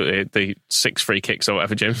 Absolutely. The 6 free kicks or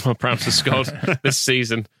whatever James Ward-Prowse has scored this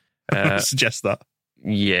season. Suggest that.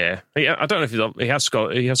 Yeah. I don't know if he has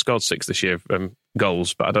scored 6 this year,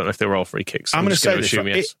 goals, but I don't know if they were all free kicks. I'm going to say this.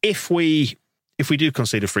 Yes. If we do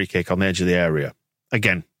concede a free kick on the edge of the area,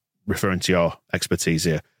 again, referring to your expertise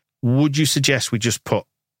here, would you suggest we just put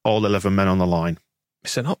all 11 men on the line?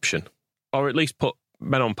 It's an option. Or at least put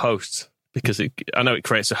men on posts, because I know it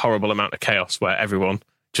creates a horrible amount of chaos where everyone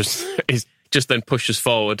just then pushes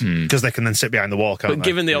forward. Because they can then sit behind the wall, can't they? But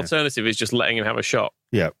given the alternative is just letting him have a shot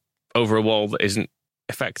over a wall that isn't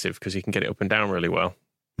effective because he can get it up and down really well.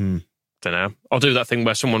 Don't know. Or do that thing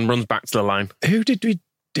where someone runs back to the line. Who did we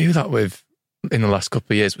do that with in the last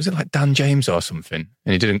couple of years? Was it like Dan James or something?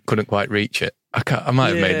 And he couldn't quite reach it. I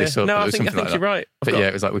might have made this up. No, but I think like you're right. But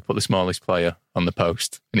it was like we put the smallest player on the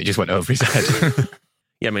post and it just went over his head.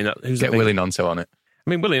 Yeah, I mean, get Willie Nonto on it. I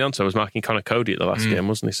mean, Willie Nonto was marking Conor Cody at the last game,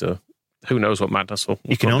 wasn't he? So who knows what madness will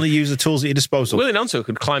You can only use the tools at your disposal. Willie Nonto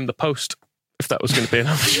could climb the post if that was going to be an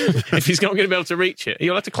option. If he's not going to be able to reach it,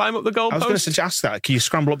 you'll have to climb up the goalpost. I was going to suggest that. Can you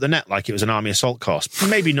scramble up the net like it was an army assault course?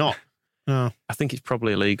 Maybe not. No. I think it's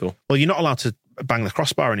probably illegal. Well, you're not allowed to bang the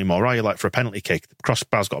crossbar anymore, are you? Like for a penalty kick, the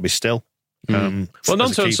crossbar's got to be still. Well,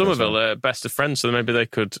 Nonto and Somerville are best of friends, so maybe they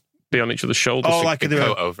could be on each other's shoulders. Oh, like Big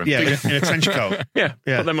coat over him. Yeah, in a trench coat. Yeah,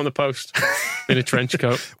 put them on the post in a trench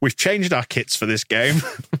coat. We've changed our kits for this game.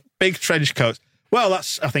 Big trench coats. Well,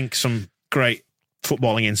 that's, I think, some great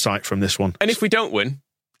footballing insight from this one. And if we don't win,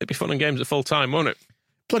 it'd be fun and games at full time, won't it?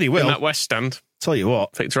 Bloody will. In that West Stand. Tell you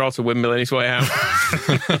what. Victor Alta windmill in his way out.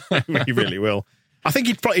 He really will. I think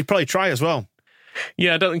he'd probably try as well.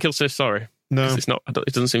 Yeah, I don't think he'll say sorry. No. It's not.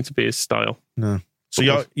 It doesn't seem to be his style. No.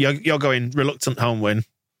 So you're going reluctant home win.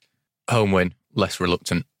 Home win, less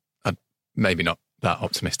reluctant. Maybe not that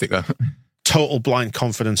optimistic, though. Total blind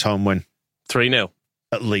confidence home win. 3-0.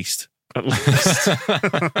 At least. At least.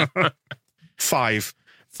 5.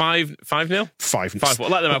 5-0? 5. Well,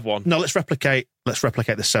 let them have one. No, let's replicate the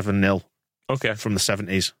 7-0. Okay. From the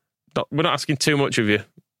 70s. We're not asking too much of you,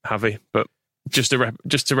 Javi, but just to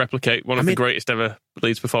replicate one of the greatest ever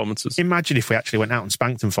Leeds performances. Imagine if we actually went out and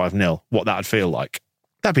spanked them 5-0, what that'd feel like.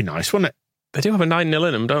 That'd be nice, wouldn't it? They do have a 9-0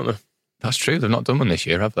 in them, don't they? That's true. They've not done one this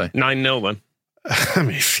year, have they? 9-0 then. I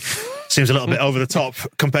mean, seems a little bit over the top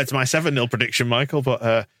compared to my 7-0 prediction, Michael.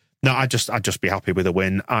 But no, I'd just be happy with a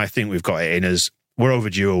win. I think we've got it in as we're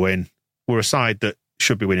overdue a win. We're a side that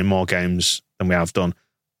should be winning more games than we have done.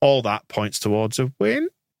 All that points towards a win.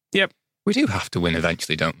 Yep. We do have to win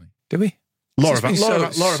eventually, don't we? Do we? Law of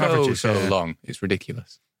averages. So long. It's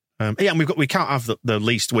ridiculous. And we can't have the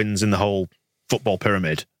least wins in the whole football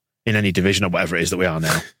pyramid in any division or whatever it is that we are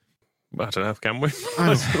now. I don't know, can we?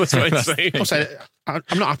 That's what I'm saying.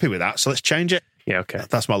 I'm not happy with that, so let's change it. Yeah, okay.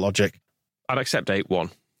 That's my logic. I'd accept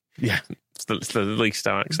 8-1. Yeah. It's the least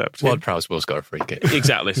I accept. Ward Prowse will score a free kick.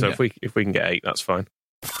 Exactly, so if we can get 8, that's fine.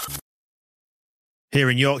 Here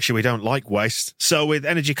in Yorkshire, we don't like waste. So with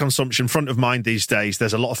energy consumption front of mind these days,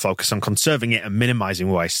 there's a lot of focus on conserving it and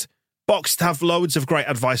minimising waste. Boxed have loads of great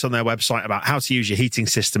advice on their website about how to use your heating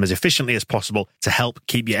system as efficiently as possible to help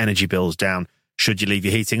keep your energy bills down. Should you leave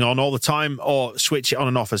your heating on all the time or switch it on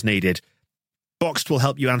and off as needed? Boxed will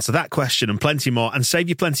help you answer that question and plenty more and save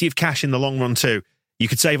you plenty of cash in the long run too. You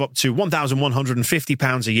could save up to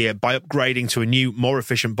 £1,150 a year by upgrading to a new, more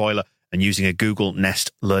efficient boiler and using a Google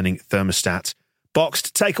Nest Learning thermostat.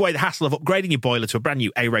 Boxed, take away the hassle of upgrading your boiler to a brand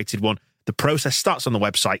new A-rated one. The process starts on the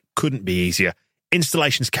website. Couldn't be easier.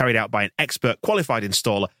 Installation's carried out by an expert qualified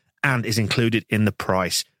installer and is included in the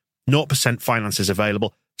price. 0% finance is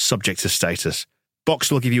available, subject to status.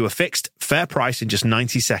 Boxed will give you a fixed, fair price in just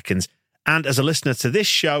 90 seconds. And as a listener to this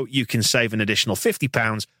show, you can save an additional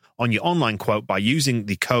 £50 on your online quote by using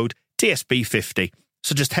the code TSB50.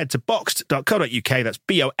 So just head to boxed.co.uk, that's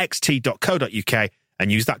boxt.co.uk,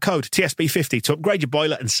 and use that code TSB50 to upgrade your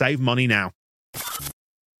boiler and save money now.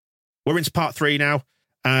 We're into part 3 now.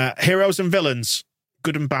 Heroes and villains,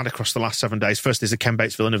 good and bad across the last 7 days. First is the Ken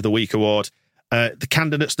Bates Villain of the Week award. The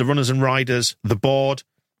candidates, the runners and riders, the board.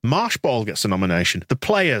 Marshball gets a nomination. The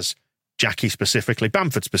players, Jackie specifically,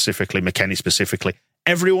 Bamford specifically, McKennie specifically.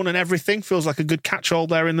 Everyone and everything feels like a good catch-all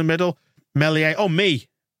there in the middle. Melier, me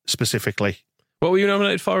specifically. What were you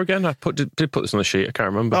nominated for again? I did put this on the sheet. I can't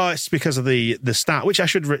remember. Oh, it's because of the stat, which I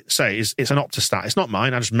should say is it's an Opta stat. It's not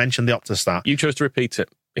mine. I just mentioned the Opta stat. You chose to repeat it.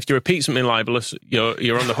 If you repeat something libelous,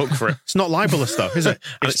 you're on the hook for it. It's not libelous, though, is it?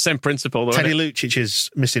 It's the same principle, though. Teddy Lucic's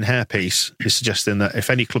missing hairpiece is suggesting that if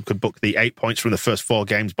any club could book the 8 points from the first 4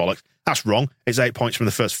 games, bollocks. That's wrong. It's 8 points from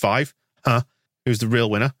the first 5. Who's the real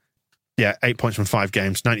winner? Yeah, 8 points from 5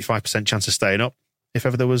 games, 95% chance of staying up. If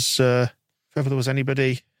ever there was any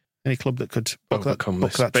club that could book that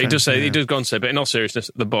but he does go on to say, but in all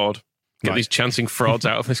seriousness, the board get these chanting frauds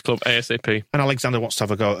out of this club ASAP. And Alexander wants to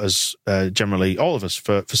have a go at us, generally all of us,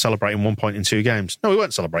 for celebrating 1 point in 2 games. No, we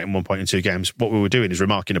weren't celebrating 1 point in 2 games. What we were doing is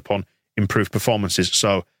remarking upon improved performances.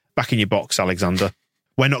 So back in your box, Alexander.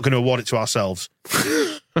 We're not going to award it to ourselves.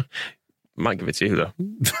 Might give it to you, though.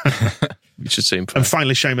 You should see him. And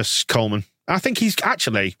finally, Seamus Coleman. I think he's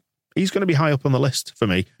going to be high up on the list for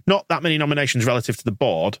me. Not that many nominations relative to the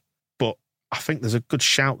board, but I think there's a good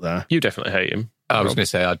shout there. You definitely hate him. I was going to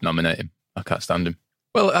say I'd nominate him. I can't stand him.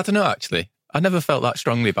 Well, I don't know, actually. I never felt that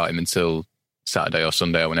strongly about him until Saturday or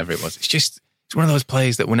Sunday or whenever it was. It's one of those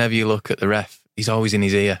players that whenever you look at the ref, he's always in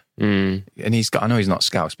his ear. And I know he's not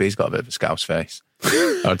Scouse, but he's got a bit of a Scouse face.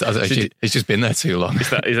 He's just been there too long. Is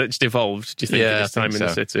that just evolved, do you think, in his time in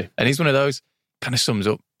the city? And he's one of those, kind of sums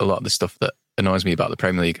up a lot of the stuff that annoys me about the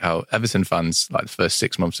Premier League, how Everton fans, like the first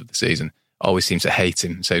 6 months of the season, always seem to hate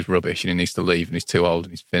him and say he's rubbish and he needs to leave and he's too old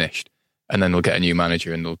and he's finished. and then they'll get a new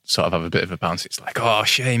manager and they'll sort of have a bit of a bounce. It's like, oh,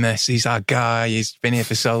 Seamus, he's our guy. He's been here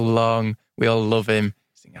for so long. We all love him.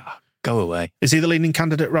 Think, go away. Is he the leading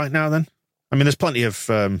candidate right now then? I mean, there's plenty of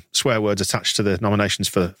swear words attached to the nominations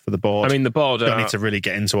for the board. I mean, the board... Don't need to really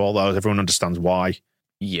get into all those. Everyone understands why.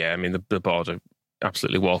 Yeah, I mean, the board are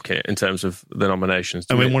absolutely walking it in terms of the nominations.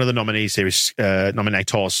 I mean, one of the nominees here is,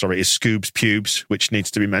 nominators, is Scoob's Pubes, which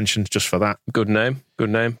needs to be mentioned just for that. Good name.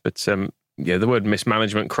 But, yeah, the word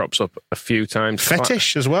mismanagement crops up a few times.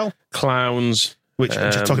 Fetish as well. Clowns. Which,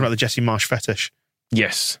 talking about the Jesse Marsh fetish.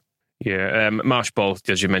 Yes. Yeah, Marsh Ball,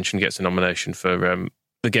 as you mentioned, gets a nomination for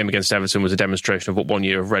the game against Everton was a demonstration of what 1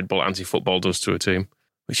 year of Red Bull anti-football does to a team,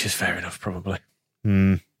 which is fair enough, probably.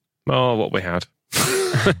 Oh, what we had.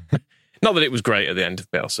 Not that it was great at the end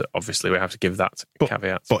of Bielsa. Obviously, we have to give that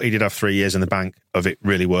caveat. But he did have 3 years in the bank of it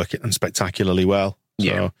really working and spectacularly well.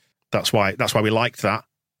 Yeah. So that's why we liked that.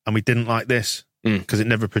 And we didn't like this because it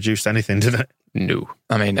never produced anything, did it? No.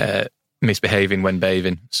 I mean, misbehaving when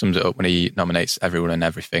bathing sums it up when he nominates everyone and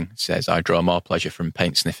everything. Says, I draw more pleasure from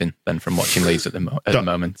paint sniffing than from watching Leeds at the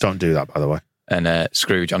moment. Don't do that, by the way. And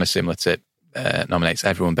Scrooge, on a similar tip, nominates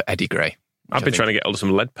everyone but Eddie Gray. I've been trying to get hold of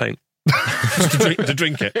some lead paint. to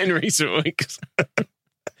drink it in recent weeks.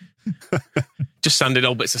 Just sanded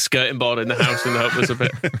old bits of skirting board in the house and hope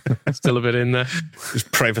there's still a bit in there.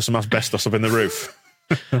 Just pray for some asbestos up in the roof.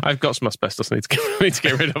 I've got some asbestos I need to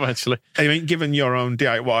get rid of, actually. I mean, given your own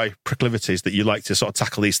DIY proclivities that you like to sort of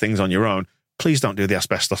tackle these things on your own, please don't do the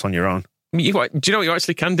asbestos on your own. Do you know what? You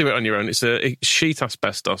actually can do it on your own. It's a sheet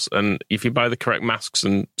asbestos, and if you buy the correct masks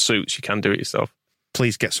and suits, you can do it yourself.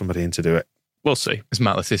 Please get somebody in to do it. We'll see. Has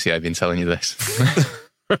Matt Letizia been telling you this?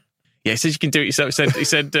 Yeah, he said you can do it yourself. He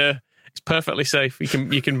said it's perfectly safe.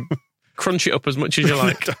 You can crunch it up as much as you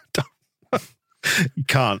like. You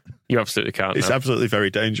can't. You absolutely can't. It's absolutely very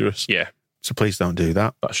dangerous. Yeah. So please don't do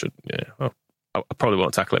that. I should. Yeah. Well, I probably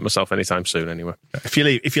won't tackle it myself anytime soon. Anyway, if you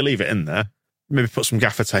leave it in there, maybe put some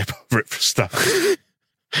gaffer tape over it for stuff.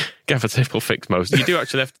 Gaffer tape will fix most. You do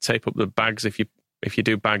actually have to tape up the bags if you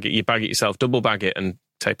do bag it. You bag it yourself, double bag it, and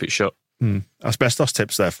tape it shut. Asbestos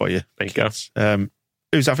tips there for you. There you go.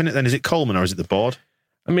 Who's having it then? Is it Coleman or is it the board?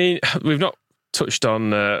 I mean, we've not touched on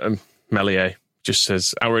Melier. Just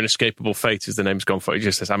says, our inescapable fate is the name's gone for. He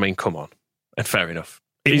just says, I mean, come on. And fair enough.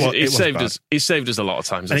 He's saved us a lot of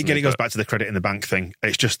times. And again, it goes back to the credit in the bank thing.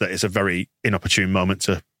 It's just that it's a very inopportune moment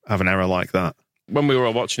to have an error like that. When we were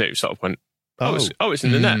all watching it, we sort of went, it's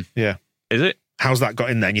in the net. Yeah. Is it? How's that got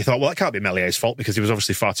in there? And you thought, well, that can't be Melier's fault because he was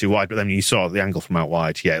obviously far too wide. But then you saw the angle from out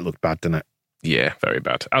wide. Yeah, it looked bad, didn't it? Yeah, very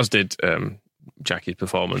bad. As did Jackie's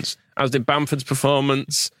performance. As did Bamford's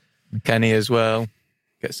performance. Kenny as well.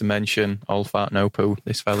 Gets a mention. All fart, no poo,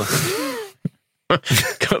 this fella.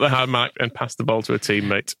 Got the hard mark and passed the ball to a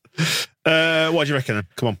teammate. What do you reckon then?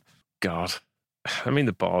 Come on. God. I mean,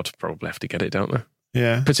 the board probably have to get it, don't they?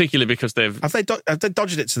 Yeah. Particularly because they've... Have they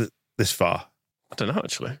dodged it to this far? I don't know,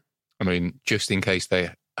 actually. I mean, just in case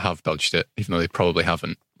they have dodged it, even though they probably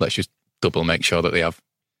haven't, let's just double make sure that they have.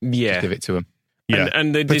 Yeah. Just give it to them. Yeah.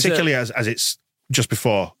 And particularly as it's just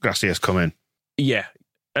before Gracia's come in. Yeah.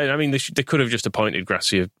 I mean, they could have just appointed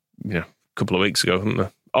Gracia, a couple of weeks ago, hadn't they?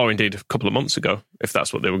 Or indeed a couple of months ago, if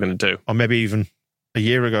that's what they were going to do. Or maybe even a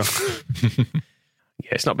year ago. Yeah,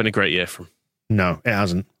 it's not been a great year for him. No, it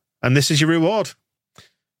hasn't. And this is your reward.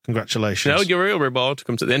 Congratulations. No, your real reward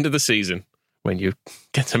comes at the end of the season when you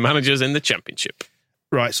get the managers in the Championship.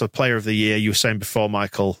 Right, so Player of the Year, you were saying before,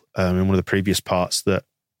 Michael, in one of the previous parts, that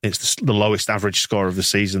it's the lowest average score of the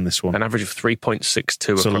season, this one. An average of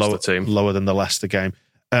 3.62 across the team. Lower than the Leicester game.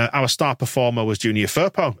 Our star performer was Junior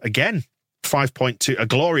Firpo. Again, 5.2, a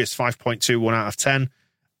glorious 5.21 out of 10,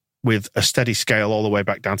 with a steady scale all the way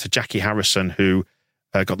back down to Jackie Harrison, who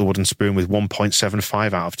got the wooden spoon with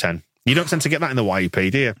 1.75 out of 10. You don't tend to get that in the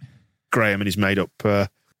YEP, do you? Graham and his made up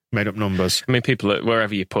numbers. I mean, people,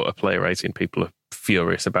 wherever you put a player rating, people are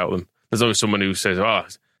furious about them. There's always someone who says,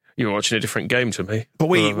 you're watching a different game to me. But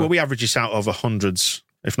we average this out over hundreds,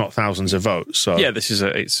 if not thousands of votes. So yeah,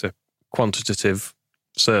 it's a quantitative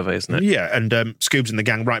survey, isn't it? Yeah, and Scoob's and the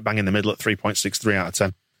gang right bang in the middle at 3.63 out of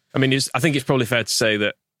 10. I mean, I think it's probably fair to say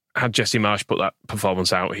that had Jesse Marsh put that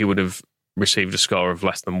performance out, he would have received a score of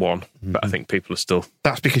less than 1. Mm-hmm. But I think people are still...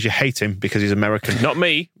 That's because you hate him because he's American. Not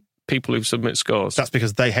me. People who submit scores. That's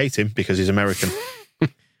because they hate him because he's American.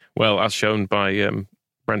 Well, as shown by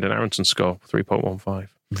Brendan Aaronson's score, 3.15.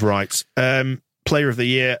 Right. Player of the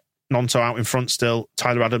Year, Nonto out in front still.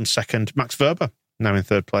 Tyler Adams second. Max Verber now in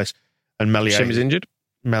third place. And Melier... Shame he's injured.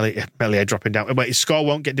 Melier dropping down. But his score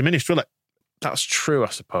won't get diminished, will it? That's true, I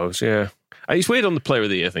suppose, yeah. It's weird on the Player of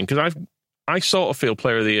the Year thing, because I sort of feel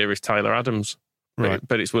Player of the Year is Tyler Adams. Right.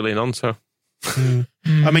 but it's Willie Nonto.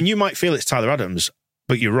 I mean, you might feel it's Tyler Adams,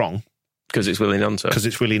 but you're wrong. Because it's Willie Nonto. Because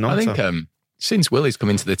it's Willie Nonto. I think since Willie's come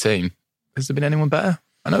into the team, has there been anyone better?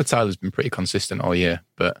 I know Tyler's been pretty consistent all year,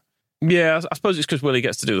 but... Yeah, I suppose it's because Willie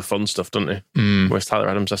gets to do the fun stuff, doesn't he? Whereas Tyler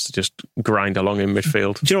Adams has to just grind along in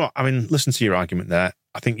midfield. Do you know what? I mean, listen to your argument there.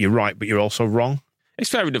 I think you're right, but you're also wrong. It's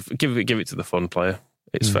fair enough. Give it to the fun player.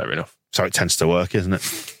 It's fair enough. So it tends to work, isn't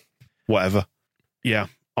it? Whatever. Yeah,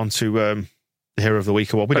 on to the Hero of the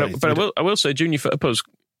Week award. I will say, Junior Firpo's,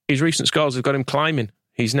 his recent scores have got him climbing.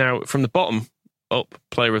 He's now, from the bottom up,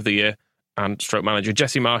 Player of the Year and stroke manager.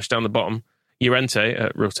 Jesse Marsh down the bottom.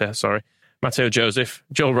 Rute, Matteo Joseph,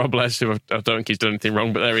 Joel Robles, who I don't think he's done anything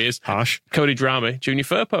wrong, but there he is. Harsh. Cody Dramé, Junior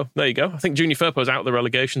Firpo. There you go. I think Junior Firpo's out of the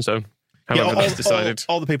relegation zone. However, that's decided.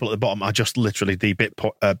 All the people at the bottom are just literally the bit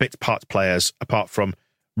part players, apart from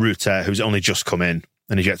Rute, who's only just come in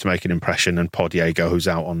and he's yet to make an impression, and Paul Diego, who's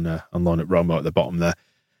out on loan at Roma at the bottom there.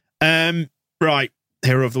 Right,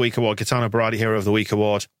 Hero of the Week award, Gaetano Berardi Hero of the Week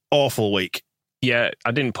award. Awful week. Yeah,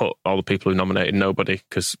 I didn't put all the people who nominated nobody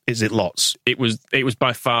because is it lots? It was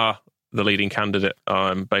by far the leading candidate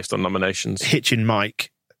based on nominations. Hitchin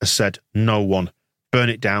Mike has said no one. Burn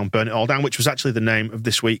it all down, which was actually the name of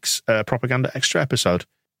this week's Propaganda Extra episode. It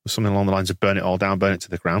was something along the lines of burn it all down, burn it to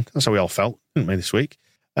the ground. That's how we all felt, didn't we, this week?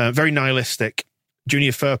 Very nihilistic.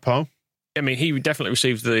 Junior Firpo. I mean, he definitely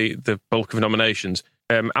received the bulk of nominations.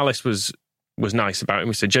 Alice was nice about him.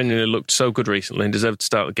 He said, genuinely looked so good recently and deserved to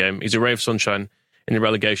start the game. He's a ray of sunshine in the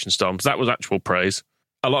relegation storms. That was actual praise.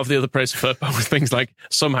 A lot of the other praise for Firpo was things like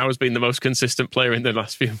somehow has been the most consistent player in the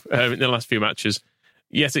last few matches.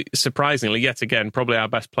 Yet, surprisingly, yet again, probably our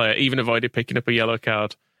best player, even avoided picking up a yellow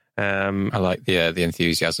card. I like the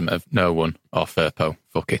enthusiasm of no one or Firpo.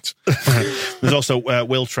 Fuck it. There's also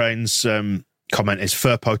Will Train's comment is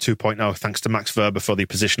Firpo 2.0, thanks to Max Verber for the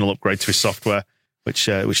positional upgrade to his software, which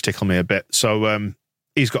tickled me a bit. So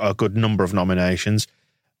he's got a good number of nominations.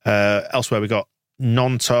 Elsewhere, we got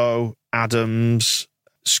Nonto, Adams,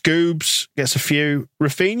 Scoobs gets a few.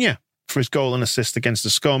 Rafinha for his goal and assist against the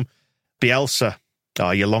Scum. Bielsa.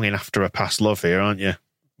 Oh, you're longing after a past love here, aren't you?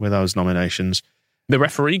 With those nominations. The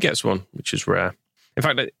referee gets one, which is rare. In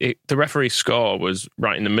fact, the referee's score was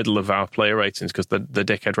right in the middle of our player ratings because the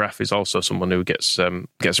dickhead ref is also someone who gets a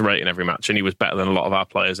rating every match, and he was better than a lot of our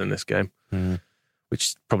players in this game,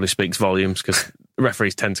 which probably speaks volumes because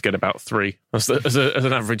referees tend to get about 3 as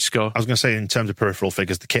an average score. I was going to say, in terms of peripheral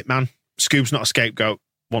figures, the kit man. Scoob's not a scapegoat,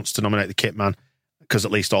 wants to nominate the kit man because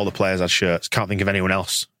at least all the players had shirts. Can't think of anyone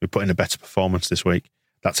else who put in a better performance this week.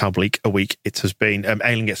 That's how bleak a week it has been.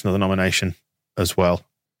 Ailing gets another nomination as well.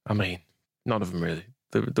 I mean, none of them really.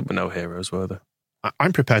 There were no heroes, were there?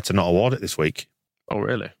 I'm prepared to not award it this week. Oh,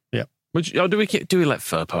 really? Yeah. Do we let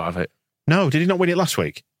Firpo have it? No, did he not win it last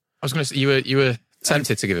week? I was going to say, you were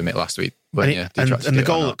tempted to give him it last week, weren't you? And the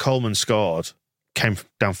goal that Coleman scored came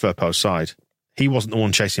down Firpo's side. He wasn't the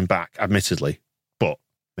one chasing back, admittedly, but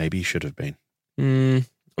maybe he should have been.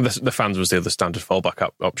 The fans was the other standard fallback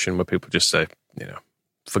option where people just say,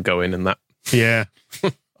 for going and that. Yeah.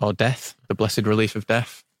 Or death, the blessed relief of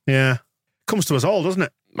death. Yeah. Comes to us all, doesn't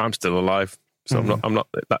it? I'm still alive, so I'm not.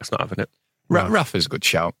 That's not having it. Rafa's a good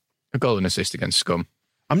shout. A goal and assist against Scum.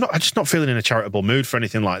 I'm just not feeling in a charitable mood for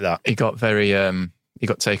anything like that. He got he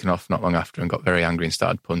got taken off not long after and got very angry and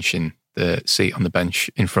started punching the seat on the bench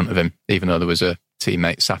in front of him, even though there was a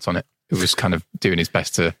teammate sat on it who was kind of doing his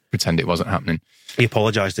best to pretend it wasn't happening. He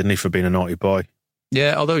apologised, didn't he, for being a naughty boy?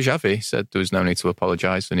 Yeah, although Xavi said there was no need to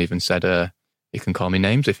apologise and even said he can call me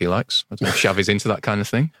names if he likes. I don't know if Xavi's into that kind of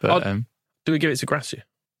thing. But do we give it to Gracia?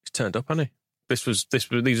 He's turned up, hasn't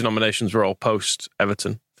he? These nominations were all post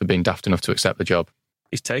Everton. For being daft enough to accept the job.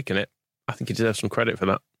 He's taken it. I think he deserves some credit for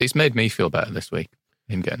that. It's made me feel better this week,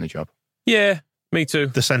 him getting the job. Yeah, me too.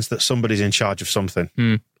 The sense that somebody's in charge of something.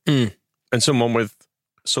 And someone with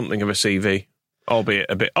something of a CV,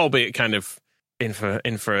 albeit kind of in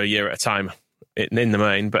for a year at a time in the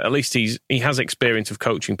main, but at least he has experience of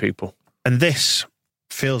coaching people. And this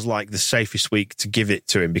feels like the safest week to give it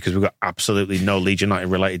to him because we've got absolutely no Leeds United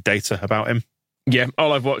related data about him. Yeah,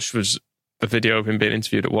 all I've watched was a video of him being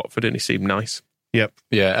interviewed at Watford and he seemed nice. Yep.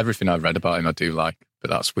 Yeah, everything I've read about him I do like, but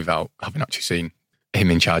that's without having actually seen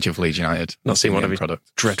him in charge of Leeds United. Not seen one of his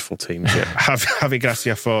dreadful teams yet. Javi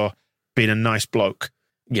Gracia for being a nice bloke.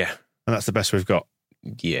 Yeah. And that's the best we've got.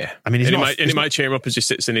 Yeah. I mean, it might cheer him up as he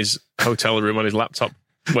sits in his hotel room on his laptop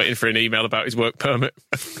waiting for an email about his work permit.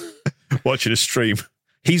 Watching a stream.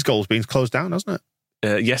 His goal's been closed down, hasn't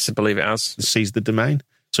it? Yes, I believe it has. Seized the domain.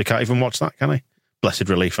 So he can't even watch that, can he? Blessed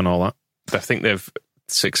relief and all that. I think they've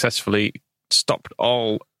successfully stopped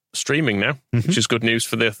all streaming now, which is good news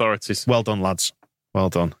for the authorities. Well done, lads. Well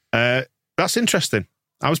done. That's interesting.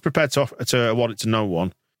 I was prepared to award it to no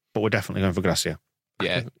one, but we're definitely going for Gracia.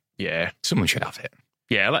 Yeah. Yeah. Someone should have it.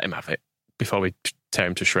 Yeah, let him have it before we tear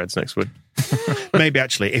him to shreds next week. Maybe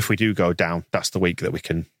actually, if we do go down, that's the week that we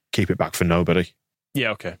can keep it back for nobody. Yeah,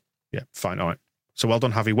 okay. Yeah, fine. All right. So well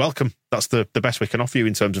done, Javi. Welcome. That's the best we can offer you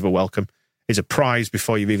in terms of a welcome. Is a prize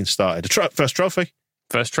before you've even started. First trophy.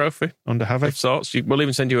 First trophy. Under Javi. Of sorts. We'll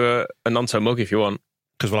even send you a Nanto mug if you want.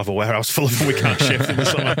 Because we'll have a warehouse full of them we can't ship in the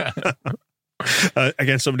summer.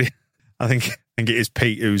 Again, somebody, I think it is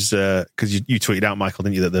Pete who's, because you tweeted out, Michael,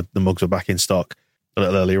 didn't you, that the mugs were back in stock a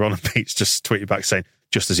little earlier on, and Pete's just tweeted back saying,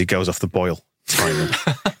 just as he goes off the boil.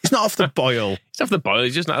 He's not off the boil. He's off the boil,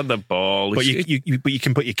 he's just not had the ball. But you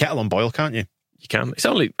can put your kettle on boil, can't you? You can. It's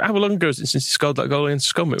only, how long ago since he scored that goal against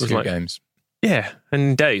Scum? It was 2 games. Yeah, and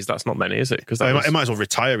in days, that's not many, is it? Because he might as well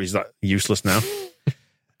retire. He's that useless now.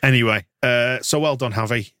 Anyway, so well done,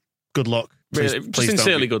 Javi. Good luck. Really, just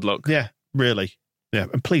sincerely good luck. Yeah, really. Yeah,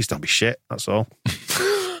 and please don't be shit. That's all.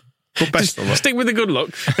 But best of luck. Stick with the good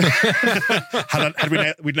luck.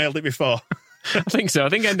 Had we nailed it before? I think so. I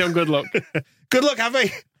think end on good luck. Good luck,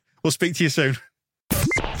 Javi. We'll speak to you soon.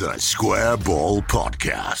 The Square Ball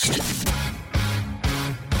Podcast.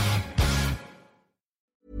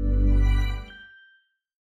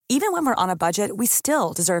 Even when we're on a budget, we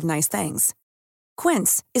still deserve nice things.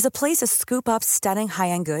 Quince is a place to scoop up stunning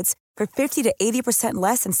high-end goods for 50 to 80%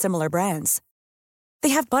 less than similar brands. They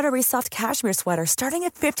have buttery soft cashmere sweaters starting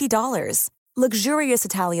at $50, luxurious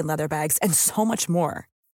Italian leather bags, and so much more.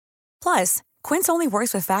 Plus, Quince only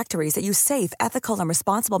works with factories that use safe, ethical, and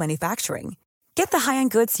responsible manufacturing. Get the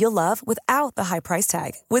high-end goods you'll love without the high price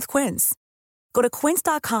tag with Quince. Go to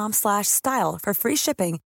quince.com/style for free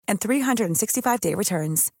shipping and 365-day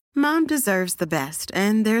returns. Mom deserves the best,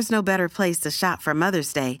 and there's no better place to shop for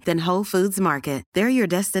Mother's Day than Whole Foods Market. They're your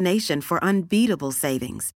destination for unbeatable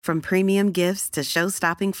savings, from premium gifts to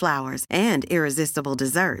show-stopping flowers and irresistible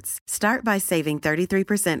desserts. Start by saving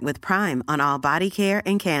 33% with Prime on all body care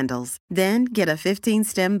and candles. Then get a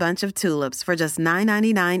 15-stem bunch of tulips for just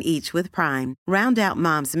 $9.99 each with Prime. Round out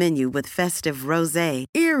Mom's menu with festive rosé,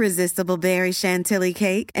 irresistible berry chantilly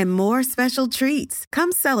cake, and more special treats.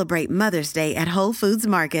 Come celebrate Mother's Day at Whole Foods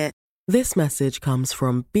Market. This message comes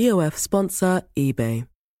from BOF sponsor eBay.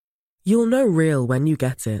 You'll know real when you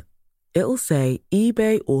get it. It'll say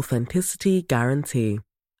eBay Authenticity Guarantee.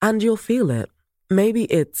 And you'll feel it. Maybe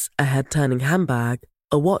it's a head-turning handbag,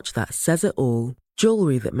 a watch that says it all,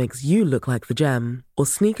 jewelry that makes you look like the gem, or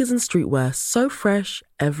sneakers and streetwear so fresh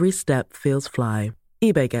every step feels fly.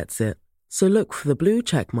 eBay gets it. So look for the blue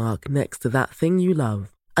check mark next to that thing you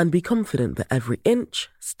love. And be confident that every inch,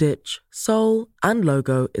 stitch, sole, and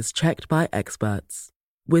logo is checked by experts.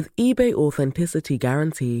 With eBay Authenticity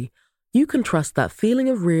Guarantee, you can trust that feeling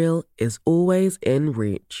of real is always in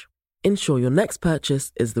reach. Ensure your next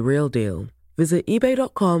purchase is the real deal. Visit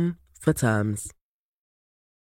ebay.com for terms.